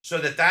happen, so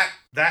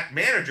that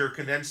manager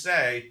can then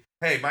say,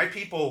 hey, my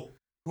people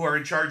who are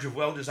in charge of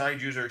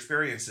well-designed user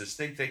experiences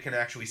think they can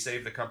actually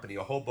save the company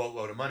a whole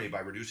boatload of money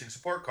by reducing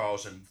support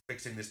calls and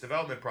fixing this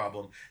development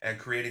problem and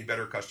creating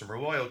better customer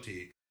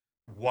loyalty.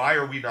 Why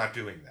are we not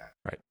doing that?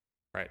 Right.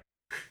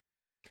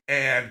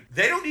 And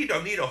they don't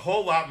need a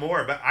whole lot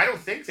more, but I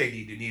don't think they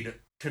need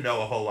to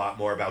know a whole lot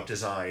more about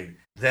design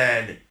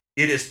than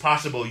it is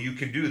possible you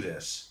can do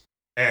this.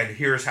 And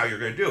here's how you're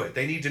going to do it.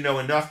 They need to know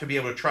enough to be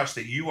able to trust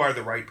that you are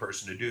the right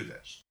person to do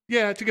this.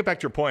 Yeah, to get back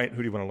to your point,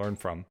 who do you want to learn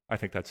from? I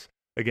think that's,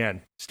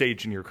 again,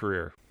 stage in your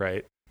career,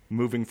 right?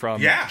 Moving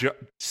from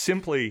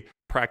simply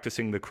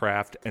practicing the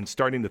craft and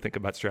starting to think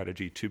about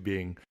strategy to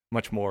being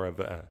much more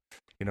of a,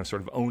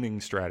 sort of owning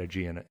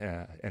strategy and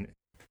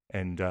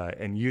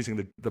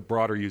using the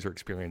broader user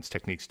experience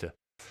techniques to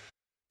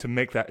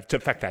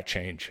affect that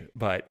change.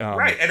 But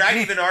right, and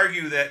I'd even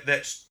argue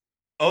that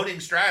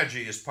owning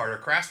strategy is part of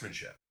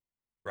craftsmanship.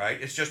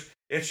 Right? It's just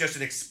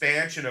an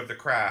expansion of the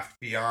craft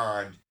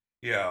beyond,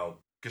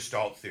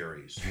 Gestalt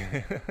theories.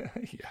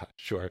 Yeah,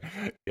 sure.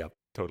 Yep,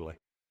 totally.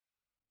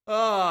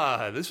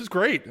 This was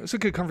great. It was a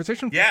good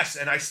conversation. Yes,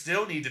 and I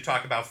still need to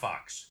talk about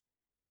Fox.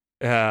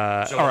 So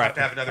we'll have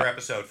to have another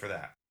episode for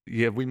that.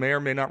 Yeah, we may or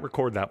may not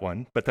record that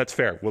one, but that's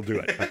fair. We'll do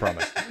it, I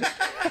promise.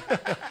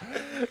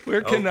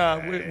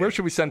 Where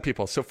should we send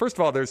people? So first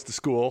of all, there's the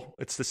school.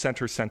 It's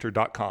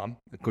thecentercenter.com.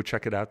 Go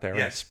check it out there.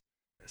 Yes.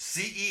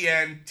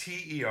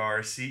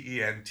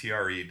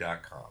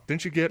 CENTERCENTRE.com.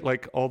 Didn't you get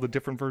like all the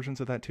different versions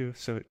of that too?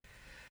 So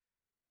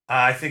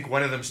I think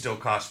one of them still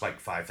costs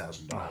like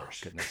 $5,000. Oh,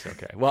 goodness.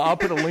 Okay. Well, I'll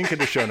put a link in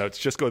the show notes.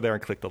 Just go there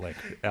and click the link.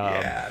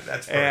 Yeah,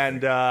 that's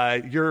perfect.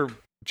 And you're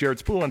Jared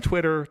Spool on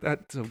Twitter.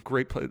 That's a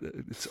great place.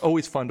 It's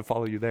always fun to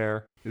follow you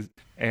there.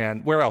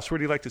 And where else? Where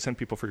do you like to send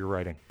people for your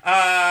writing?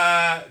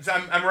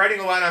 I'm writing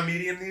a lot on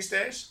Medium these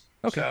days.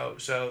 Okay.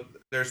 So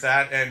there's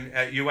that. And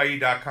at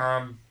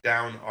UIE.com,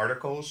 down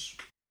articles.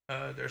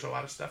 There's a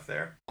lot of stuff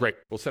there. Great.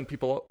 We'll send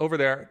people over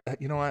there.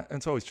 You know what?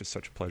 It's always just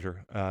such a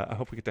pleasure. I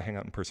hope we get to hang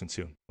out in person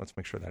soon. Let's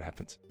make sure that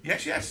happens.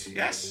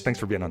 Yes. Thanks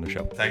for being on the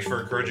show. Thanks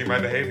for encouraging my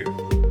behavior.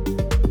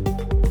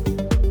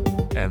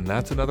 And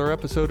that's another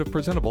episode of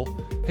Presentable.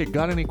 Hey,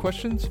 got any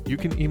questions? You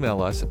can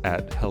email us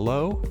at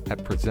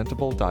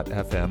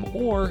hello@presentable.fm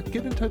or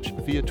get in touch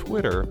via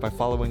Twitter by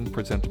following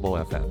Presentable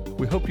FM.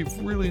 We hope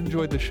you've really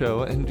enjoyed the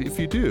show, and if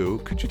you do,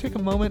 could you take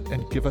a moment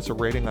and give us a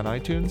rating on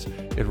iTunes?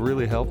 It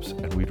really helps,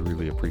 and we'd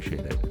really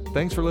appreciate it.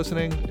 Thanks for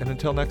listening, and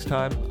until next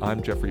time,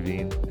 I'm Jeffrey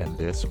Veen, and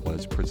this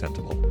was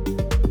Presentable.